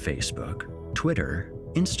use Facebook, Twitter,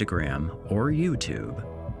 Instagram, or YouTube,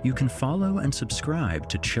 you can follow and subscribe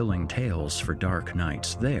to Chilling Tales for Dark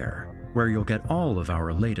Nights there, where you'll get all of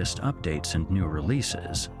our latest updates and new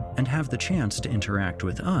releases, and have the chance to interact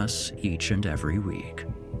with us each and every week.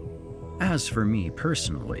 As for me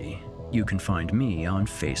personally, you can find me on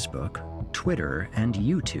Facebook, Twitter, and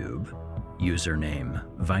YouTube, username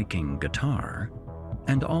Viking Guitar,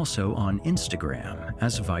 and also on Instagram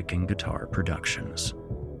as Viking Guitar Productions.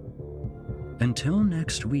 Until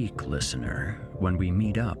next week, listener, when we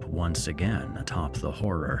meet up once again atop the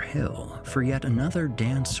horror hill for yet another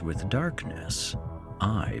dance with darkness,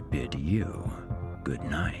 I bid you good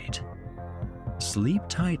night. Sleep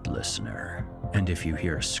tight, listener, and if you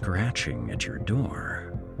hear scratching at your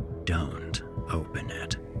door, don't open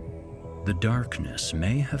it. The darkness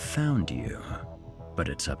may have found you, but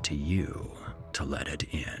it's up to you to let it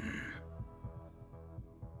in.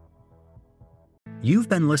 You've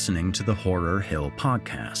been listening to the Horror Hill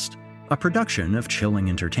Podcast, a production of Chilling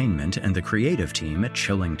Entertainment and the creative team at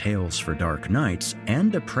Chilling Tales for Dark Nights,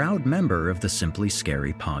 and a proud member of the Simply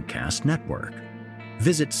Scary Podcast Network.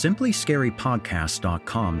 Visit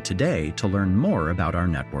simplyscarypodcast.com today to learn more about our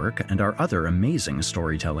network and our other amazing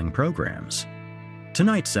storytelling programs.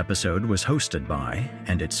 Tonight's episode was hosted by,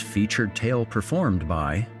 and its featured tale performed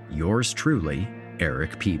by, yours truly,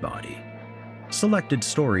 Eric Peabody. Selected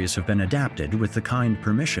stories have been adapted with the kind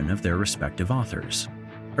permission of their respective authors.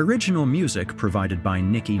 Original music provided by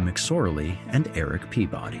Nikki McSorley and Eric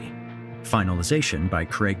Peabody. Finalization by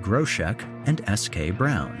Craig Groshek and S.K.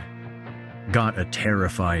 Brown. Got a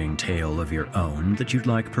terrifying tale of your own that you'd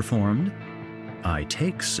like performed? I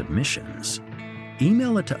take submissions.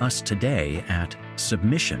 Email it to us today at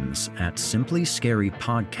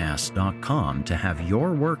submissions@simplyscarypodcast.com to have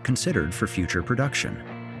your work considered for future production.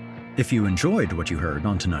 If you enjoyed what you heard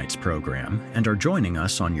on tonight's program and are joining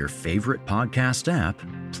us on your favorite podcast app,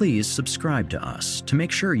 please subscribe to us to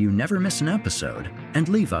make sure you never miss an episode and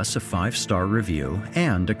leave us a 5-star review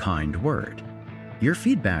and a kind word. Your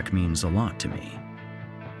feedback means a lot to me.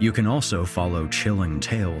 You can also follow Chilling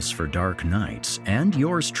Tales for Dark Nights and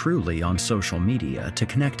yours truly on social media to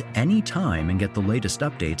connect anytime and get the latest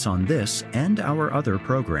updates on this and our other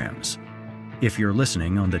programs. If you're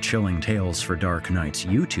listening on the Chilling Tales for Dark Nights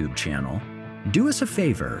YouTube channel, do us a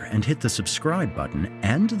favor and hit the subscribe button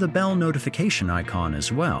and the bell notification icon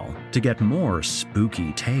as well to get more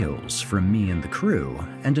spooky tales from me and the crew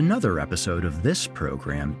and another episode of this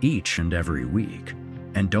program each and every week.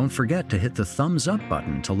 And don't forget to hit the thumbs up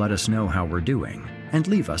button to let us know how we're doing and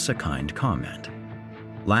leave us a kind comment.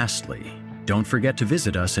 Lastly, don't forget to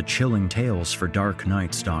visit us at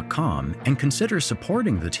chillingtalesfordarknights.com and consider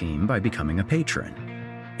supporting the team by becoming a patron.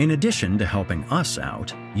 In addition to helping us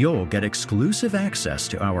out, you'll get exclusive access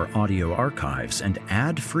to our audio archives and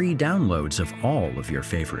ad-free downloads of all of your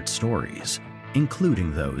favorite stories,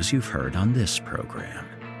 including those you've heard on this program.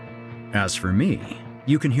 As for me,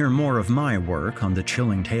 you can hear more of my work on the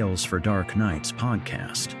Chilling Tales for Dark Nights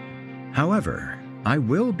podcast. However, I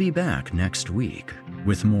will be back next week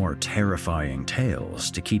with more terrifying tales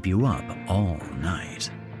to keep you up all night.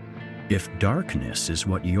 If darkness is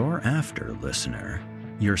what you're after, listener,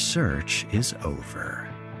 your search is over.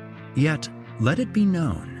 Yet, let it be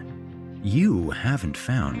known, you haven't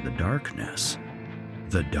found the darkness.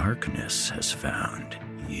 The darkness has found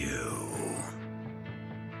you.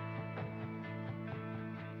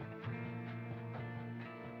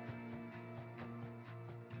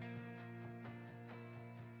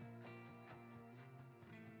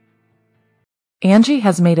 Angie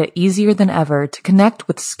has made it easier than ever to connect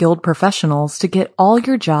with skilled professionals to get all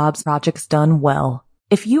your jobs projects done well.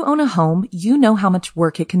 If you own a home, you know how much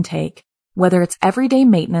work it can take, whether it's everyday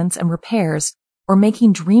maintenance and repairs or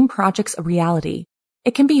making dream projects a reality.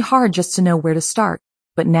 It can be hard just to know where to start,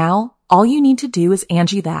 but now all you need to do is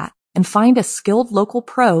Angie that and find a skilled local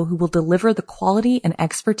pro who will deliver the quality and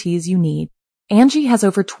expertise you need. Angie has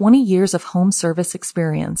over 20 years of home service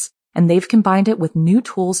experience, and they've combined it with new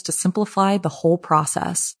tools to simplify the whole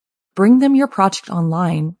process. Bring them your project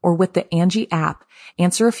online or with the Angie app,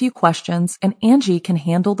 answer a few questions, and Angie can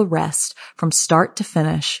handle the rest from start to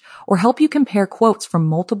finish or help you compare quotes from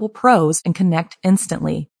multiple pros and connect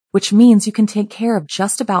instantly, which means you can take care of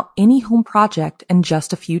just about any home project in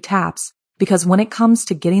just a few taps. Because when it comes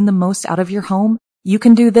to getting the most out of your home, you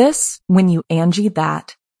can do this when you Angie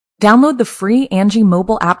that. Download the free Angie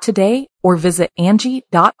mobile app today or visit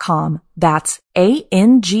Angie.com. That's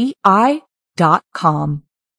ANGI.com.